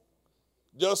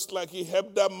 just like he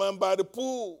helped that man by the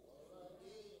pool,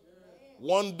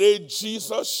 one day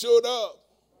Jesus showed up.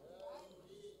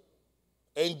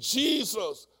 And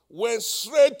Jesus went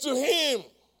straight to him.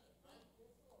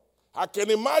 I can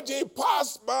imagine he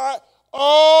passed by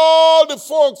all the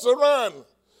folks around.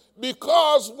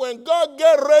 Because when God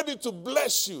get ready to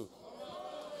bless you,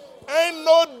 ain't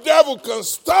no devil can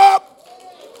stop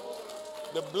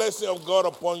the blessing of God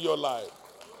upon your life.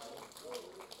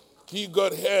 He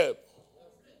got help.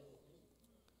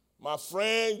 My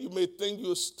friend, you may think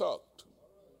you're stuck,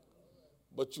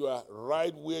 but you are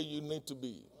right where you need to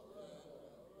be.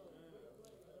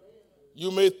 You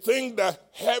may think that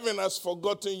heaven has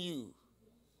forgotten you,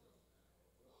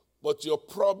 but your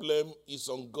problem is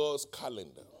on God's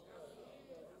calendar.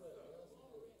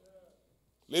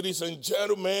 Ladies and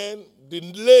gentlemen,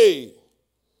 delay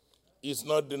is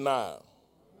not denial.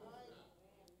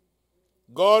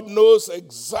 God knows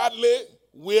exactly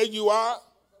where you are.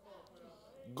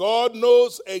 God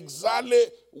knows exactly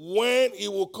when he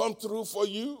will come through for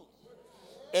you.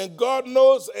 And God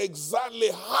knows exactly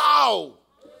how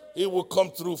he will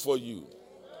come through for you.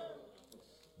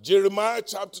 Jeremiah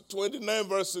chapter 29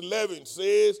 verse 11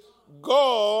 says,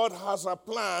 God has a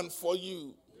plan for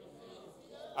you.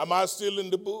 Am I still in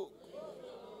the book?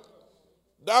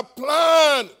 That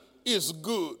plan is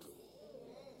good.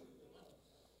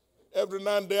 Every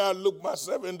now and then I look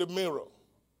myself in the mirror.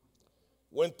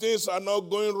 When things are not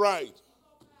going right,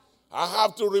 I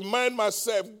have to remind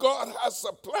myself, God has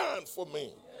a plan for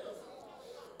me.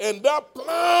 And that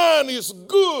plan is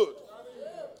good.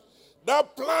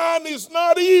 That plan is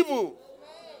not evil.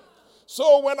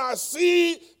 So when I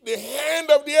see the hand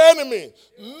of the enemy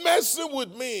messing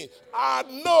with me, I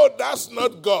know that's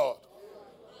not God.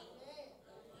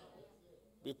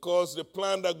 Because the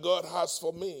plan that God has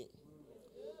for me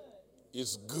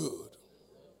is good.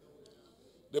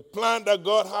 The plan that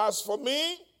God has for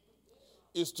me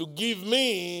is to give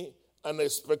me an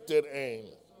expected end.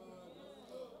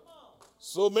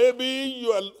 So maybe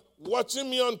you are watching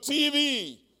me on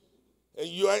TV, and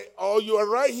you are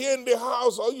right here in the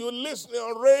house, or you're listening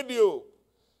on radio.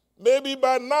 Maybe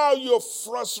by now you're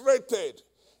frustrated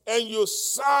and you're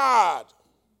sad.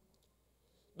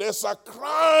 There's a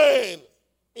crying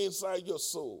inside your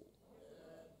soul.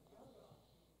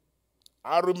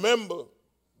 I remember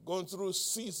going through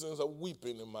seasons of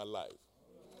weeping in my life.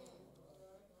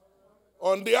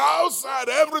 On the outside,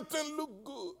 everything looked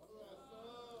good.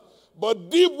 But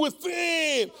deep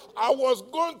within, I was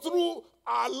going through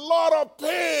a lot of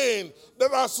pain.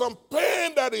 There are some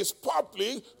pain that is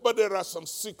public, but there are some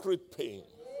secret pain.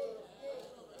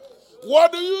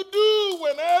 What do you do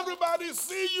when everybody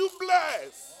see you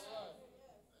blessed,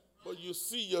 but you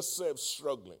see yourself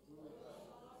struggling?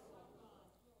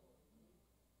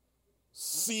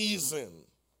 Season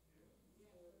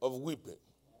of weeping.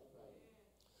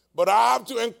 But I have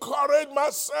to encourage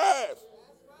myself.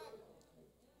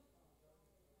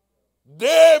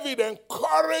 David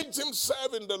encouraged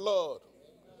himself in the Lord.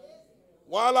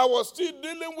 While I was still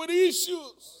dealing with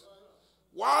issues,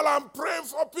 while I'm praying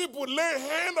for people, lay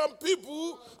hand on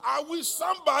people, I wish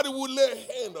somebody would lay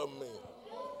hand on me.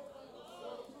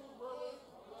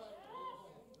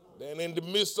 Then in the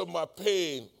midst of my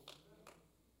pain,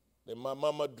 then my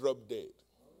mama dropped dead.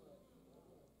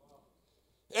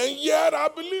 And yet I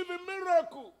believe in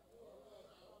miracles.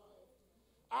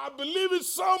 I believe it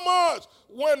so much.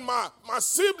 When my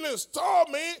siblings told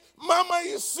me, Mama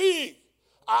is sick,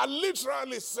 I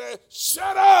literally said,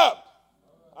 shut up.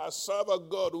 I serve a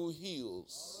God who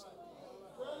heals.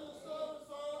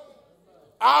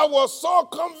 I was so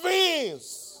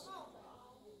convinced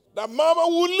that Mama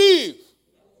would leave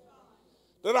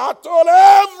that I told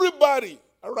everybody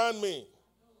around me,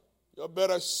 you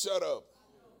better shut up.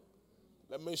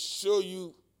 Let me show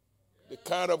you the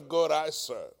kind of God I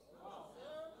serve.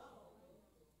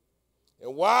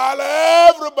 And while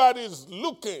everybody's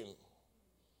looking,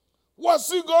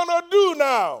 what's he going to do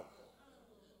now?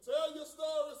 Tell your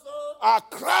story, sir. I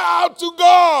cry out to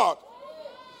God.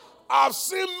 I've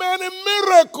seen many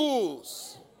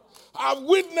miracles. I've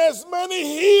witnessed many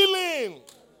healing.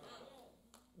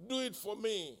 Do it for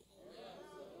me.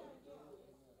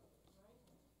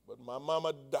 But my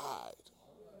mama died.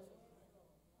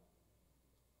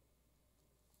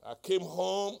 I came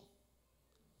home.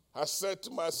 I said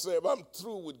to myself, I'm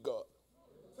through with God.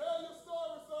 Tell your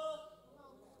story,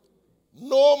 sir.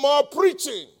 No more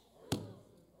preaching.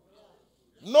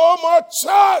 No more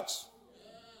church.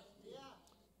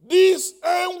 This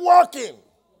ain't working.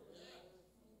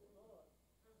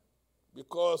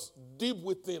 Because deep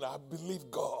within, I believe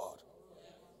God.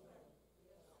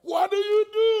 What do you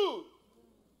do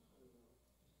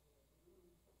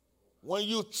when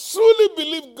you truly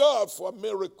believe God for a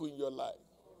miracle in your life?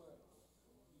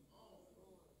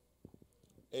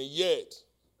 And yet,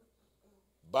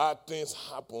 bad things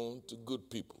happen to good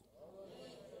people.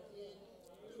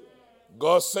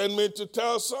 God sent me to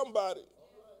tell somebody,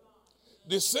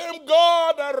 the same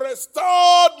God that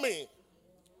restored me,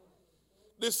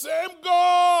 the same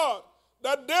God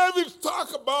that David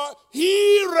talked about,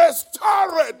 he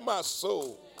restored my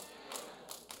soul.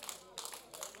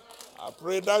 I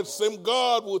pray that same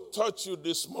God will touch you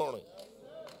this morning.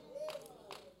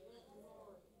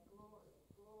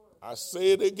 I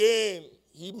say it again.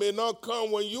 He may not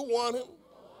come when you want him,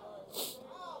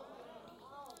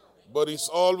 but he's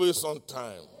always on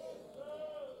time.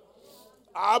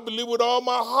 I believe with all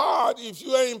my heart, if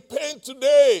you are in pain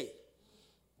today,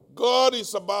 God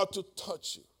is about to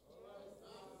touch you.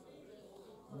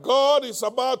 God is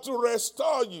about to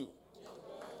restore you.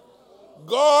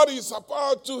 God is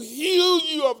about to heal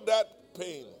you of that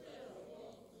pain.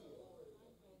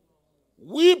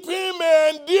 Weeping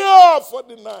may endure for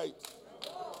the night,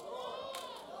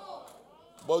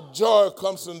 but joy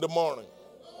comes in the morning.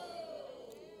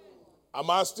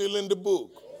 Am I still in the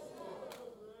book?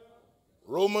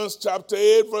 Romans chapter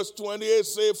 8 verse 28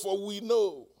 says, for we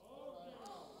know,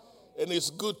 and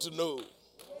it's good to know.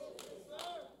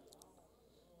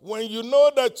 When you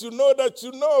know that you know that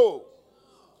you know,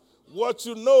 what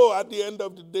you know at the end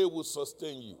of the day will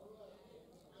sustain you.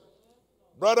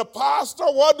 Brother Pastor,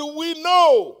 what do we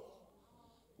know?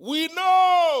 We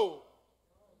know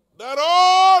that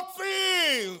all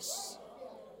things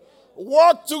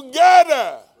work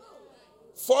together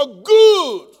for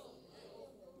good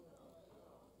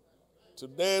to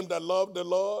them that love the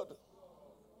Lord,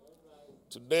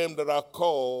 to them that are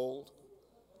called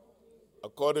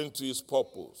according to his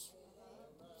purpose.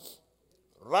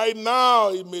 Right now,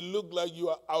 it may look like you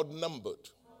are outnumbered.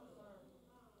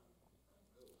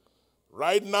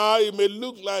 Right now, it may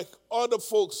look like other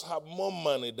folks have more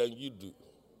money than you do.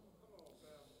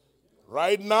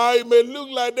 Right now, it may look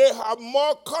like they have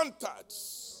more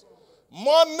contacts,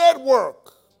 more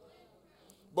network.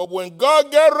 But when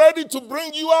God gets ready to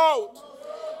bring you out,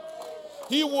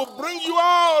 he will bring you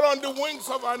out on the wings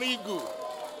of an eagle.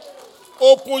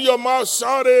 Open your mouth,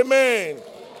 shout amen.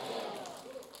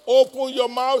 Open your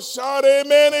mouth, shout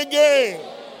amen again.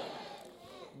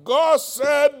 God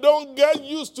said, don't get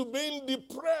used to being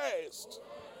depressed.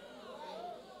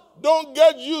 Don't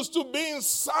get used to being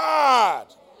sad.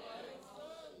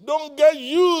 Don't get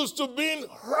used to being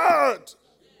hurt.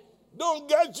 Don't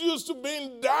get used to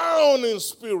being down in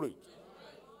spirit.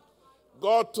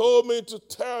 God told me to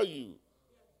tell you,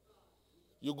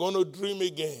 you're going to dream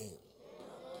again.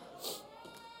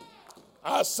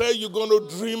 I say you're going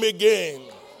to dream again.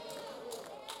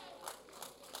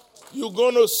 You're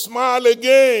going to smile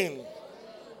again.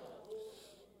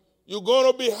 You're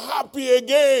going to be happy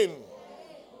again.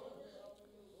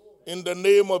 In the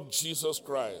name of Jesus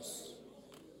Christ.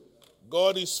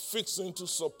 God is fixing to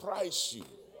surprise you.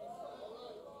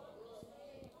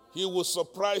 He will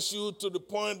surprise you to the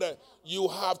point that you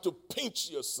have to pinch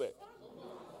yourself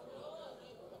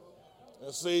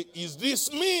and say, is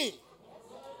this me?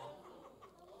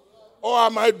 Or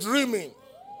am I dreaming?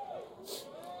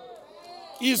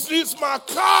 Is this my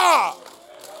car?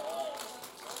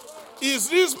 Is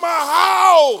this my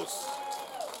house?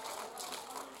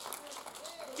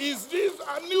 Is this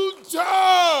a new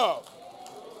job?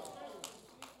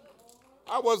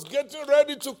 I was getting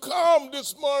ready to come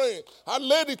this morning. A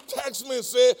lady texted me and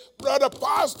said, Brother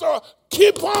Pastor,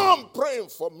 keep on praying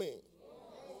for me.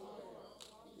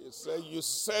 He said, you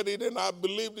said it and I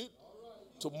believed it.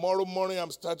 Tomorrow morning I'm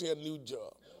starting a new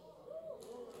job.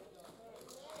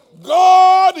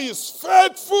 God is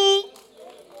faithful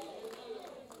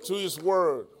to his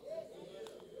word.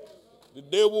 The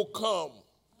day will come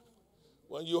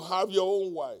when you have your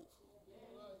own wife,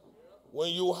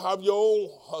 when you have your own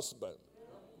husband,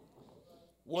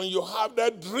 when you have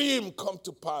that dream come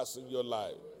to pass in your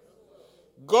life.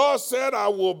 God said, I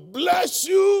will bless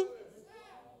you.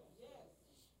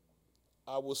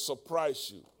 I will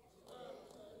surprise you.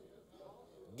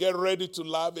 Get ready to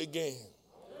laugh again.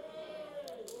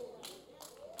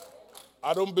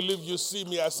 I don't believe you see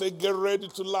me. I say, get ready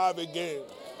to laugh again.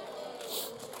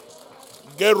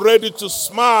 Get ready to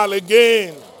smile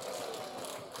again.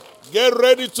 Get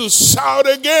ready to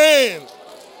shout again.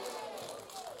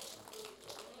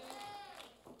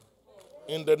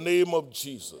 In the name of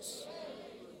Jesus.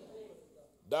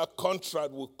 That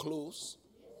contract will close.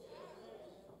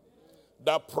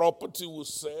 That property will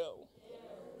sell.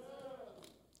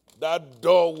 That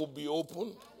door will be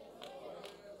open.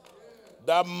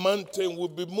 That mountain will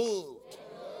be moved.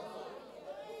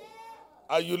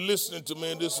 Are you listening to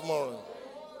me this morning?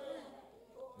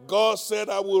 God said,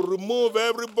 I will remove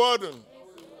every burden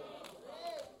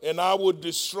and I will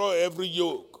destroy every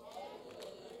yoke.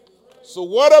 So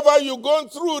whatever you're going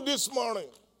through this morning,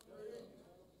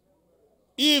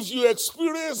 if you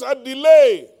experience a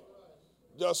delay,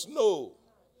 just know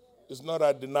it's not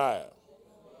a denial.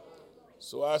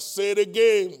 So I say it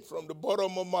again from the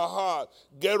bottom of my heart.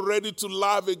 Get ready to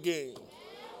laugh again.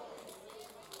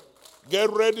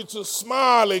 Get ready to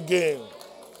smile again.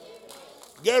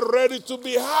 Get ready to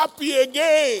be happy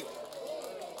again.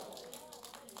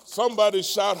 Somebody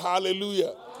shout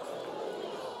hallelujah.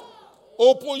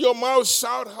 Open your mouth,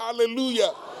 shout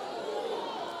hallelujah.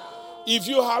 If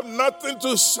you have nothing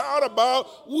to shout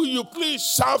about, will you please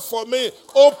shout for me?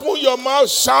 Open your mouth,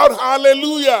 shout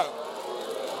hallelujah.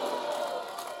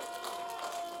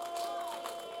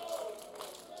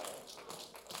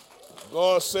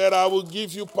 God said, I will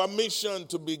give you permission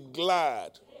to be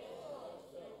glad.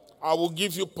 I will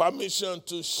give you permission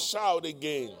to shout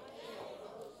again.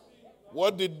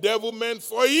 What the devil meant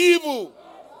for evil,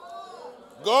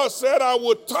 God said, I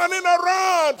will turn it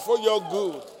around for your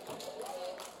good.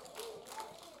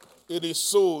 It is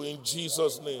so in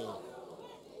Jesus' name.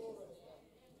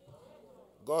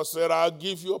 God said, I'll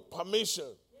give you a permission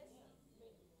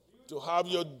to have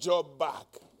your job back,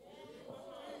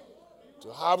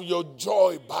 to have your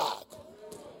joy back.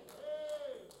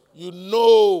 You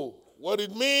know what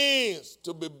it means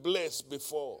to be blessed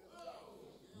before.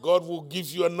 God will give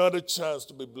you another chance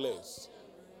to be blessed.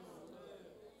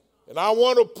 And I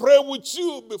want to pray with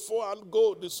you before I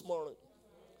go this morning.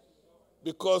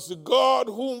 Because the God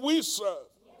whom we serve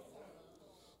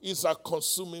is a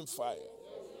consuming fire.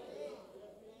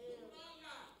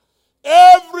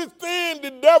 Everything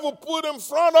the devil put in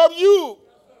front of you,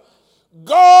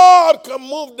 God can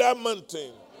move that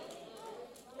mountain.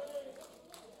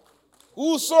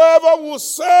 Whosoever will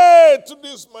say to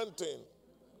this mountain,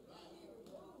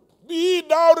 be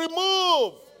thou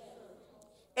removed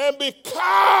and be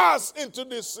cast into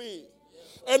the sea.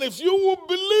 And if you will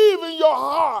believe in your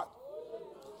heart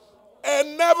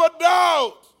and never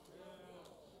doubt,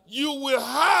 you will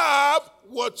have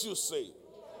what you say.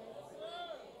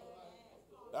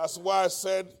 That's why I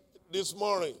said this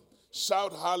morning,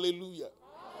 shout hallelujah.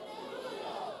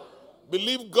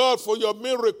 Believe God for your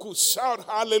miracle. Shout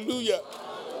hallelujah.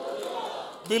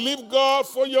 Believe God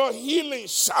for your healing.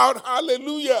 Shout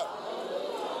hallelujah.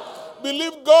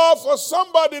 Believe God for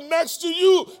somebody next to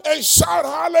you and shout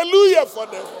hallelujah for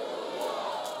them.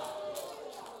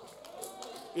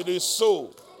 It is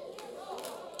so.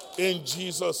 In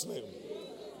Jesus' name.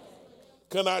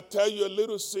 Can I tell you a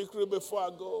little secret before I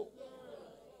go?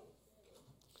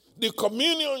 The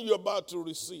communion you're about to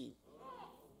receive,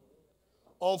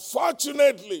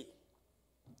 unfortunately,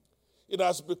 it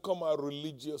has become a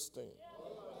religious thing.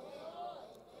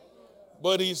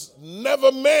 But it's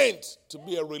never meant to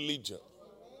be a religion.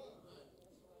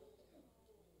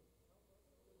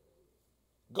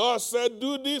 God said,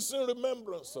 do this in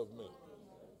remembrance of me.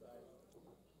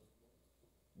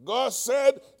 God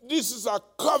said, this is a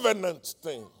covenant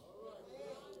thing.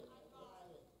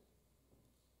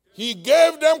 He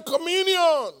gave them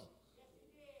communion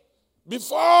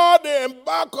before they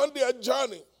embark on their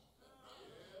journey.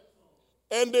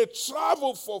 And they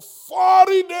traveled for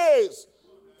 40 days,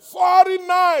 40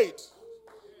 nights.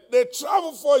 They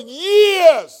traveled for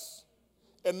years,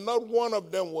 and not one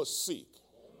of them was sick.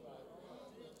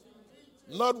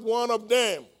 Not one of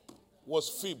them was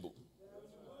feeble.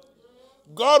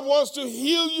 God wants to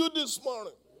heal you this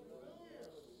morning.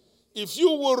 If you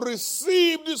will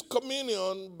receive this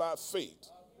communion by faith.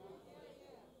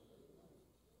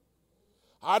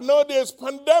 I know there's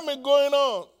pandemic going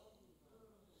on.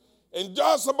 And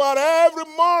just about every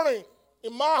morning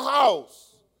in my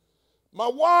house, my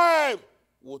wife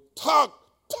will talk.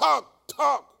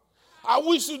 I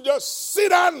wish you just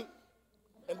sit down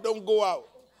and don't go out.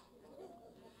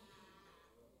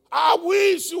 I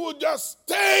wish you would just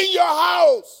stay in your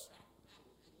house.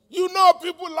 You know,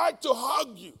 people like to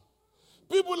hug you.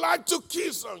 People like to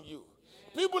kiss on you.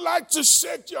 People like to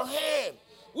shake your hand.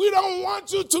 We don't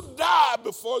want you to die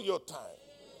before your time.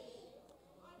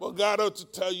 But God ought to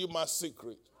tell you my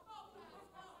secret.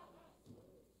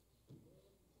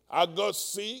 I got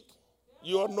sick.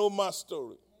 You all know my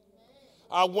story.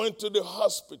 I went to the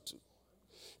hospital,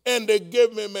 and they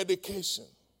gave me medication.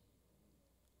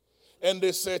 And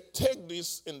they said, take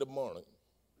this in the morning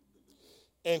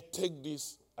and take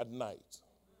this at night.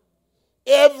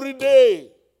 Every day,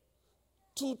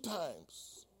 2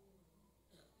 times.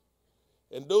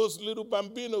 And those little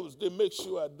bambinos, they make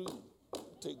sure I do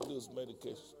take those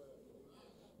medications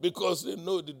because they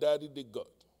know the daddy they got.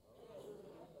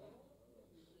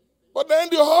 But then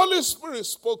the Holy Spirit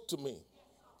spoke to me.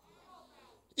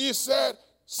 He said,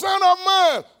 son of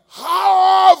man,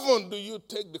 how often do you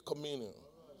take the communion?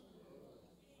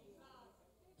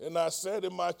 And I said,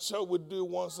 in my church, we do it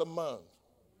once a month.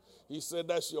 He said,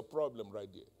 that's your problem right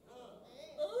there.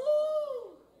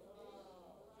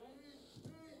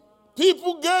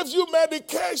 People gave you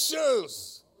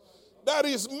medications that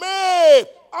is made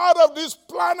out of this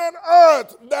planet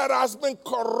Earth that has been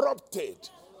corrupted.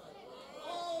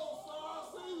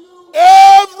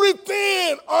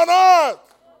 Everything on earth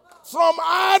from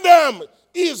Adam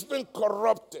is been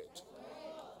corrupted.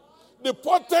 The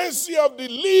potency of the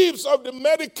leaves of the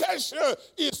medication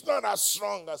is not as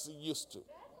strong as it used to.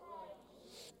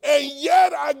 And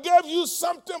yet I gave you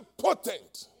something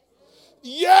potent.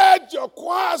 Yet you're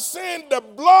quite saying the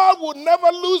blood will never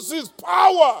lose its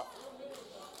power.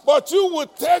 But you will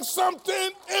take something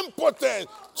impotent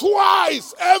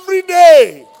twice every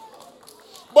day.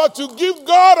 But you give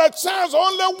God a chance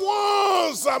only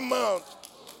once a month.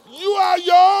 You are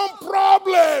your own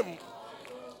problem.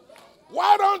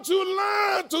 Why don't you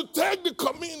learn to take the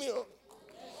communion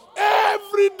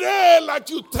every day like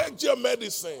you take your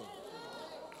medicine?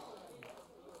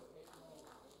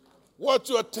 What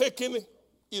you are taking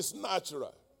is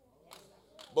natural.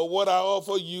 But what I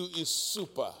offer you is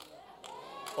super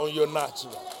on your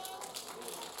natural.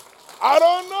 I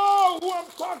don't know who I'm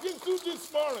talking to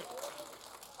this morning.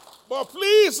 But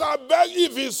please, I beg,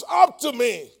 if it's up to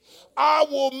me, I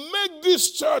will make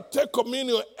this church take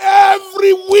communion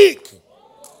every week.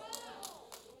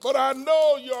 But I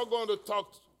know you're going to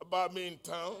talk about me in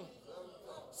town.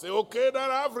 Say, okay,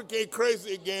 that African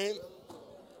crazy again.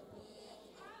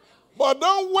 But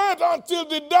don't wait until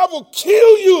the devil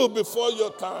kill you before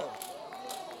your time.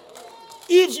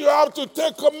 If you have to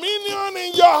take communion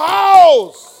in your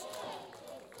house,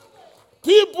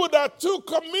 people that took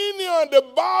communion, the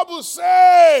Bible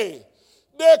say,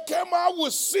 they came out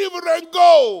with silver and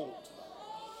gold.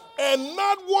 And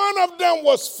not one of them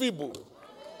was feeble.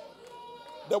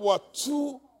 There were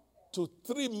 2 to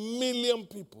 3 million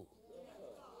people.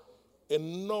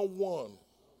 And not one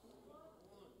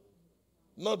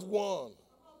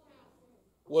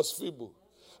was feeble.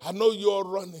 I know you're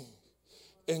running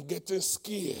and getting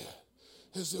scared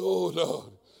They say, oh,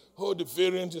 Lord, oh, the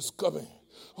variant is coming.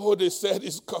 Oh, they said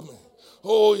it's coming.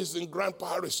 Oh, he's in Grand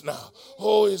Parish now.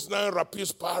 Oh, he's now in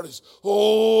Rapids Parish.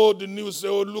 Oh, the news say,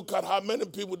 oh, look at how many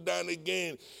people dying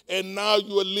again. And now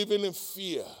you are living in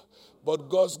fear. But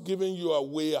God's giving you a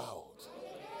way out.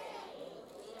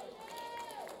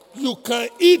 You can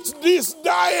eat this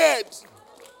diet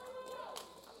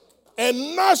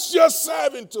and nurse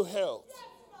yourself into health.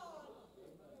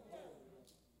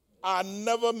 I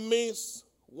never miss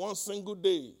one single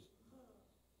day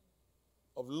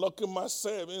of locking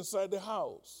myself inside the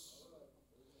house.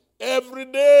 Every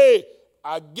day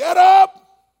I get up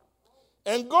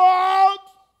and go out.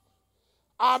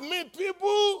 I meet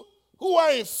people who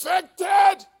are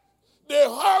infected. They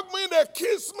hug me, they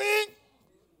kiss me.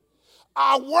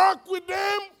 I work with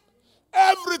them.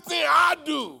 Everything I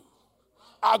do,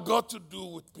 I got to do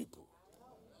with people.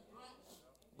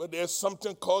 But there's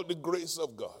something called the grace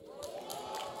of God.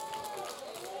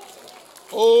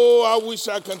 Oh, I wish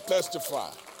I can testify.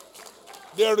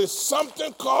 There is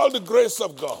something called the grace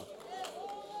of God.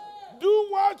 Do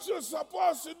what you're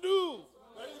supposed to do.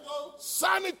 There you go.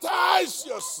 Sanitize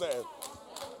yourself.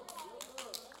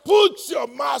 Put your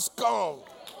mask on.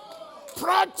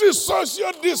 Practice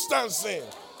social distancing.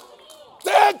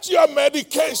 Take your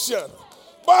medication.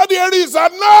 But there is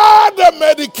another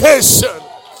medication.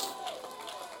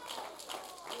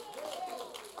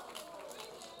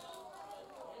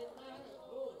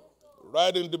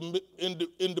 Right in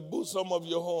the bosom of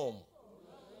your home.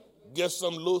 Get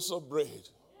some loaves of bread.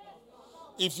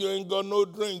 If you ain't got no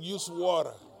drink, use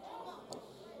water.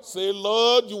 Say,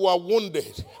 Lord, you are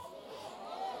wounded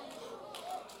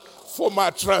for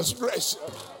my transgression.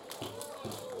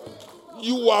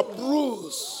 You are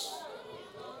bruised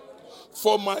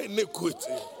for my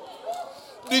iniquity.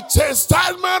 The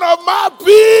chastisement of my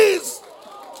peace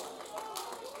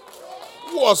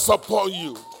was upon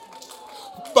you.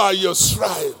 By your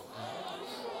stripe,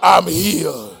 I'm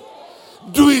healed.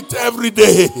 Do it every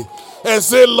day and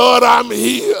say, Lord, I'm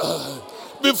healed.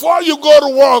 Before you go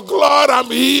to work, Lord, I'm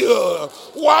healed.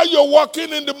 While you're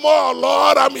walking in the mall,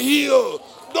 Lord, I'm healed.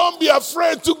 Don't be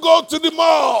afraid to go to the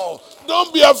mall.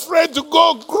 Don't be afraid to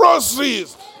go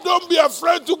groceries. Don't be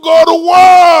afraid to go to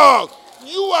work.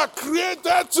 You are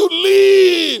created to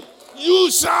live.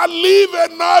 You shall live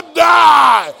and not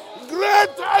die.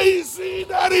 Greater is he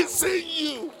that is in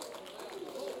you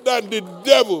than the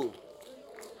devil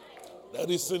that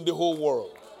is in the whole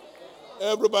world.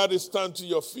 Everybody stand to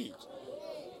your feet.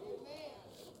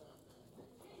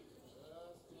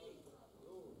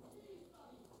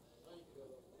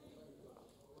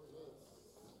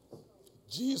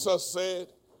 Jesus said,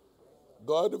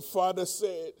 God the Father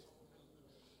said,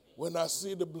 when I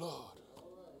see the blood,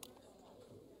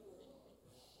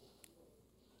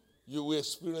 you will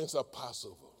experience a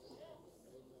Passover.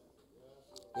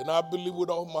 And I believe with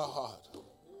all my heart,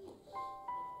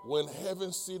 when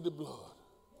heaven see the blood,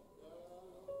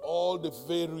 all the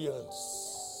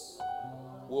variants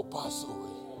will pass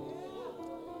away.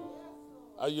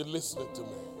 Are you listening to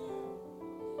me?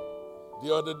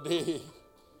 The other day,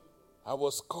 I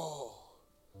was called.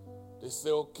 They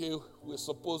said, okay, we're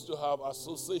supposed to have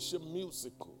association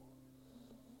musical.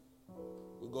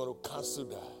 We're going to cancel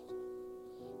that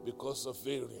because of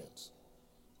variants.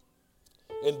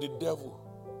 And the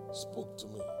devil spoke to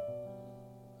me.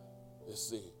 They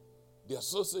say, the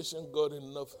association got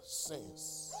enough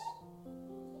sense.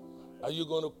 Are you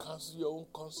going to cancel your own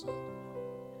concert?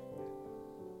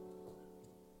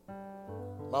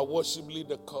 My worship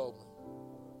leader called me.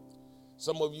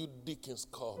 Some of you deacons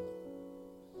called me.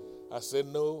 I said,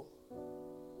 no,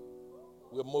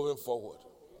 we're moving forward.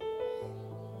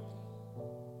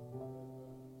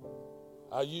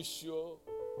 Are you sure?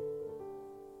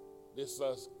 There's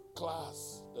a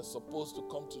class that's supposed to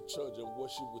come to church and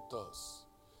worship with us.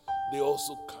 They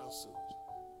also canceled.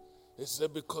 They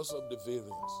said because of the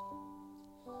variance.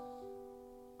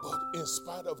 But in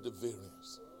spite of the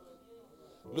variance,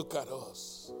 look at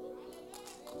us.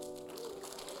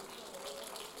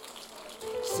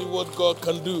 See what God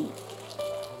can do.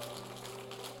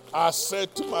 I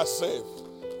said to myself,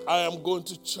 I am going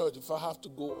to church if I have to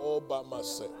go all by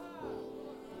myself.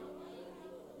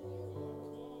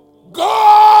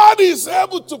 God is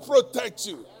able to protect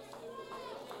you.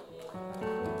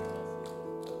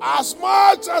 As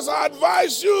much as I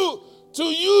advise you to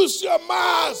use your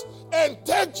mask and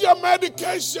take your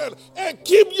medication and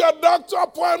keep your doctor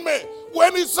appointment,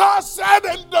 when it's all said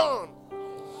and done,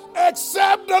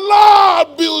 except the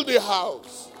Lord build the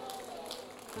house.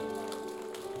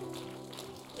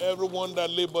 Everyone that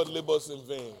labors in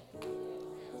vain.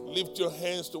 Lift your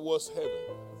hands towards heaven.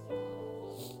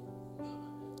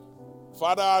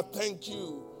 Father, I thank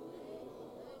you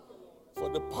for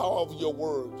the power of your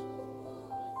word.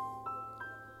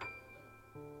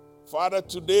 Father,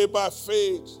 today by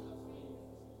faith,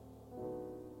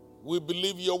 we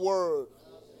believe your word.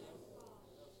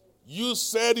 You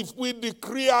said if we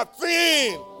decree a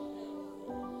thing,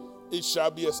 it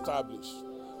shall be established.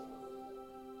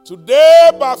 Today,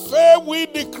 by faith, we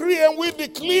decree and we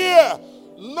declare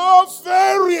no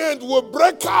variant will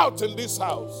break out in this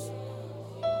house.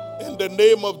 In the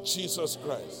name of Jesus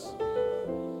Christ.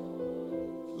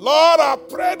 Lord, I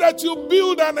pray that you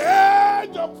build an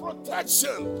edge of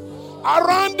protection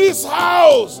around this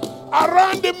house,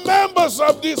 around the members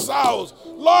of this house.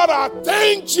 Lord, I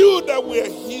thank you that we are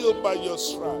healed by your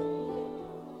stripe.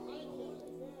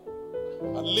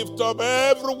 I lift up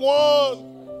everyone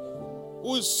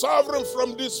who is suffering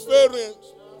from this variant.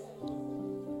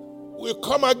 We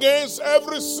come against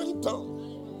every symptom.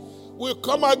 We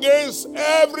come against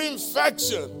every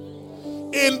infection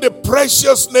in the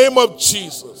precious name of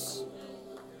Jesus.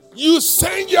 You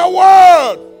send your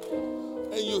word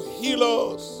and you heal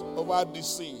us of our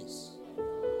disease.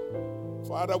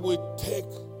 Father, we take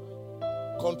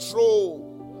control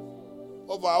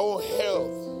of our own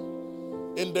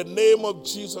health in the name of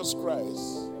Jesus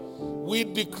Christ. We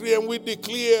decree and we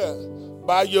declare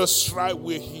by your stripe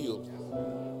we're healed.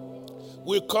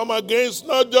 We come against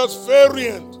not just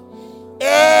variant,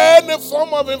 any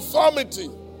form of infirmity,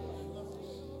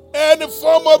 any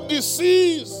form of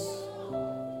disease.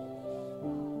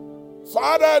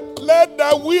 Father, let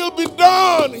thy will be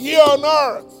done here on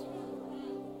earth.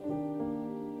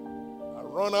 I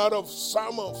run out of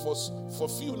sermon for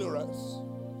funerals.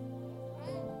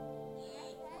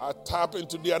 I tap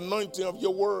into the anointing of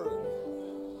your word.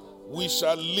 We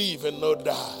shall live and not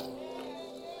die.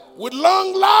 With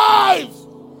long life,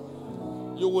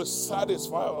 you will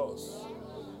satisfy us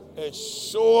and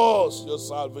show us your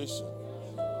salvation.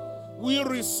 We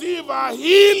receive our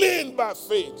healing by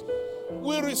faith.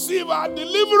 We receive our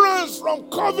deliverance from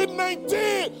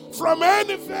COVID-19, from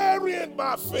any variant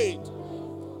by faith.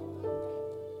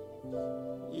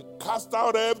 We cast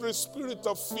out every spirit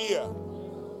of fear.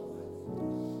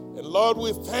 And Lord,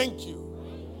 we thank you.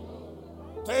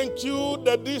 Thank you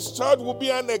that this church will be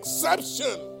an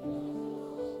exception.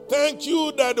 Thank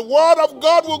you that the word of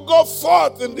God will go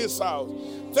forth in this house.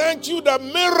 Thank you that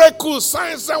miracles,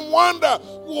 signs, and wonder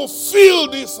will fill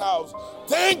this house.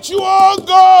 Thank you, oh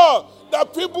God,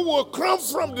 that people will come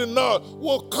from the north,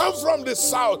 will come from the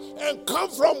south, and come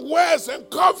from west, and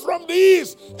come from the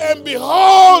east, and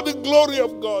behold the glory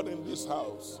of God in this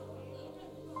house.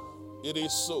 It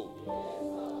is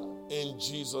so. In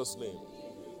Jesus' name.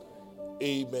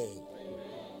 Amen.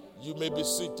 You may be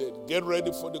seated. Get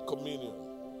ready for the communion.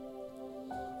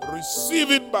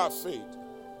 Receive it by faith.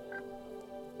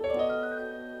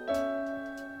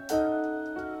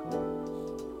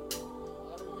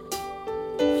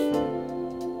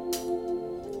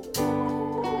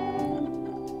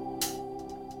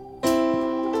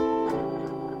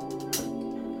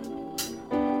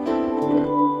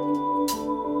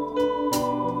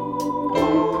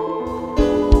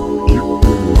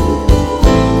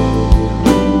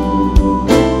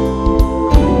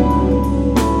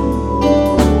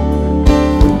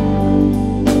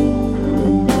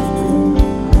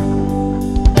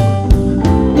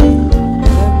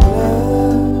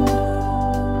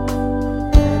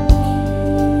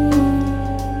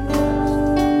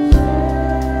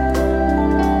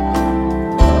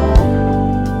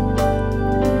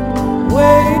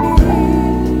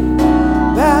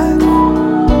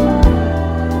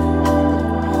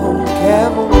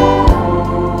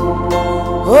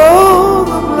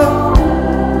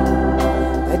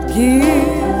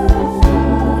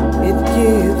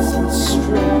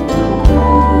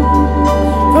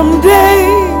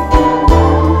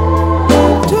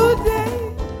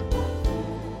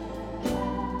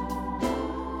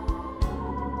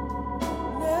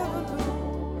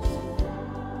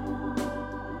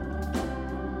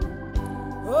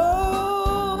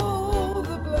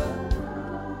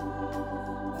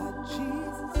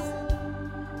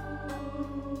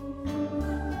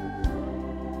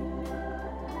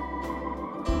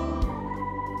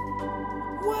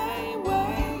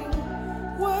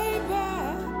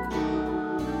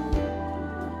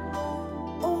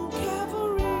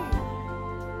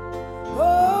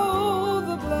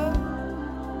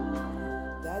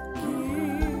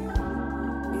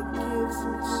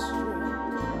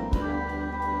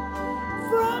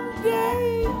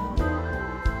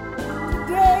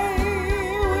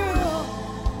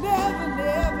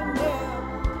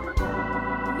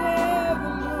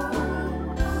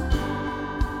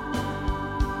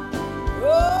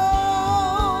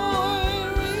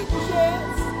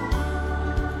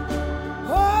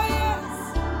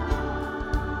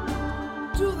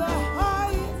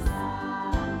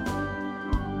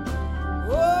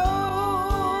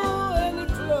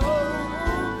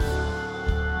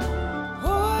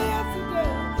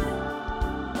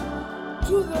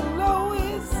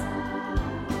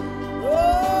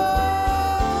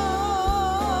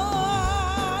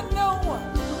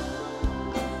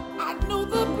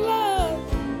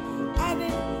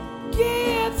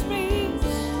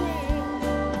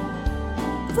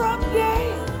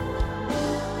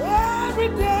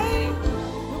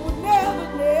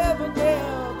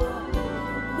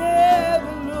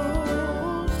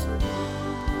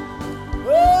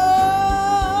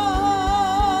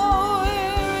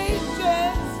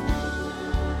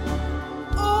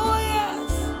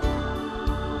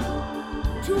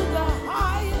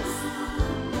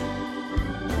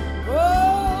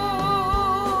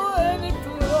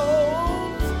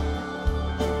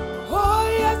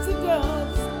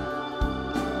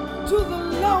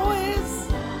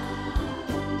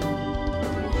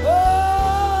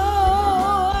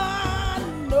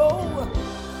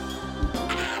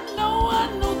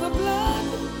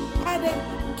 and it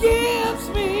gives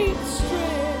me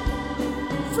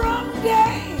strength from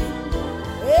day.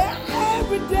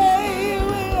 Every day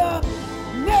will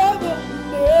never,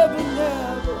 never,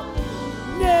 never,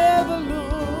 never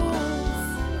lose.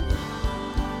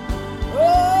 Oh,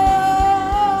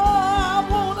 I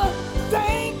want to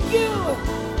thank you.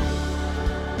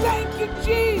 Thank you,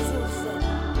 Jesus,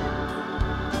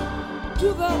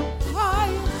 to the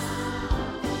highest.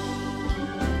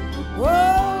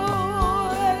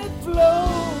 Oh, and it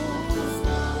flows.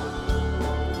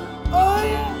 Oh,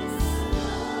 yes,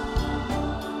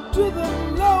 to the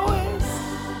lowest.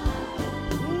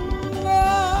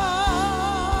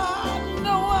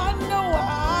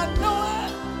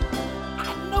 I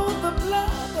know the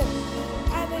blood,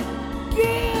 and it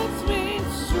gives me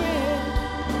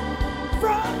strength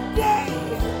from day.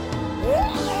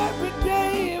 Every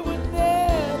day it would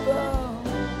never,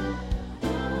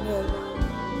 never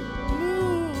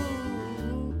lose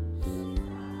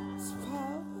its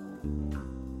power.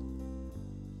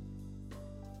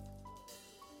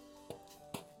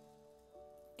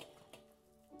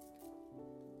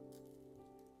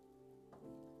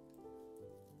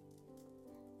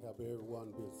 Help everyone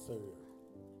be served.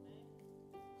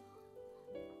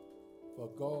 For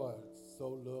God so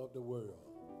loved the world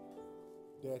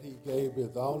that he gave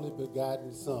his only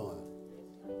begotten Son,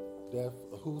 that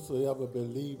whosoever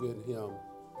believe in him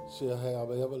shall have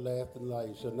everlasting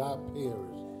life, shall not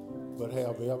perish, but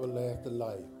have everlasting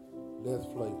life. Let's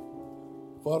play.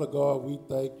 Father God, we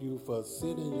thank you for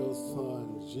sending your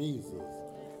Son, Jesus,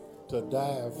 to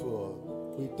die for us.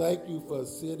 We thank you for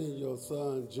sending your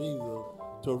Son, Jesus,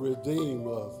 to redeem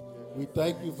us. We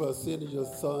thank you for sending your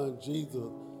Son,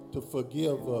 Jesus, to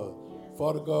forgive us.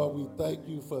 Father God, we thank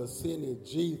you for sending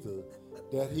Jesus,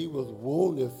 that he was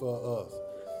wounded for us,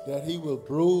 that he was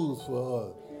bruised for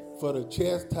us, for the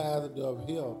chastisement of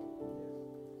him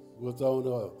was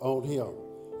on him.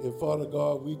 And Father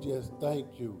God, we just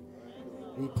thank you.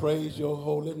 We praise your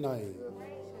holy name.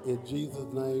 In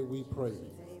Jesus' name we pray.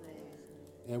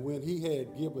 And when he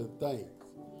had given thanks,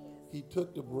 he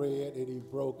took the bread and he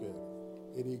broke it,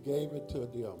 and he gave it to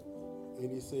them.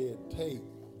 And he said, take,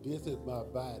 this is my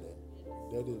body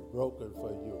that is broken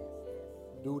for you.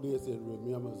 Do this in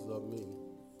remembrance of me.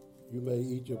 You may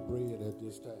eat your bread at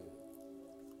this time.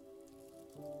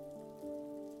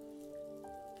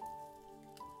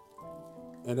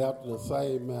 And after the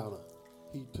same manner,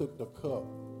 he took the cup,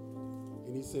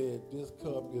 and he said, this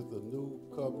cup is the new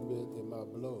covenant in my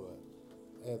blood.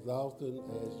 As often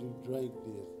as you drink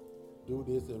this, do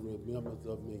this in remembrance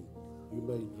of me. You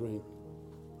may drink.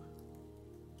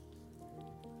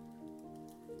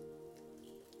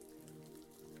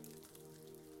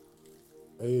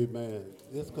 Amen.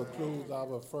 This concludes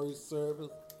our first service.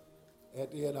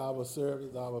 At the end of our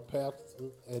service, our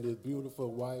pastor and his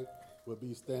beautiful wife will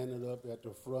be standing up at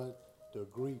the front to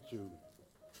greet you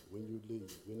when you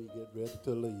leave, when you get ready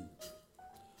to leave.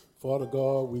 Father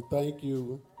God, we thank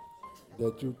you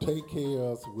that you take care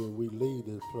of us when we leave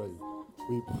this place.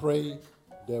 We pray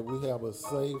that we have a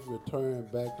safe return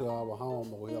back to our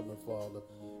home, oh Heavenly Father.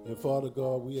 And Father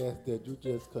God, we ask that you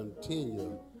just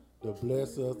continue to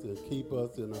bless us and keep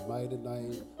us in the mighty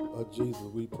name of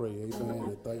Jesus. We pray, amen,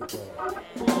 and thank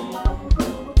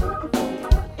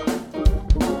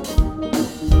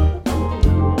God.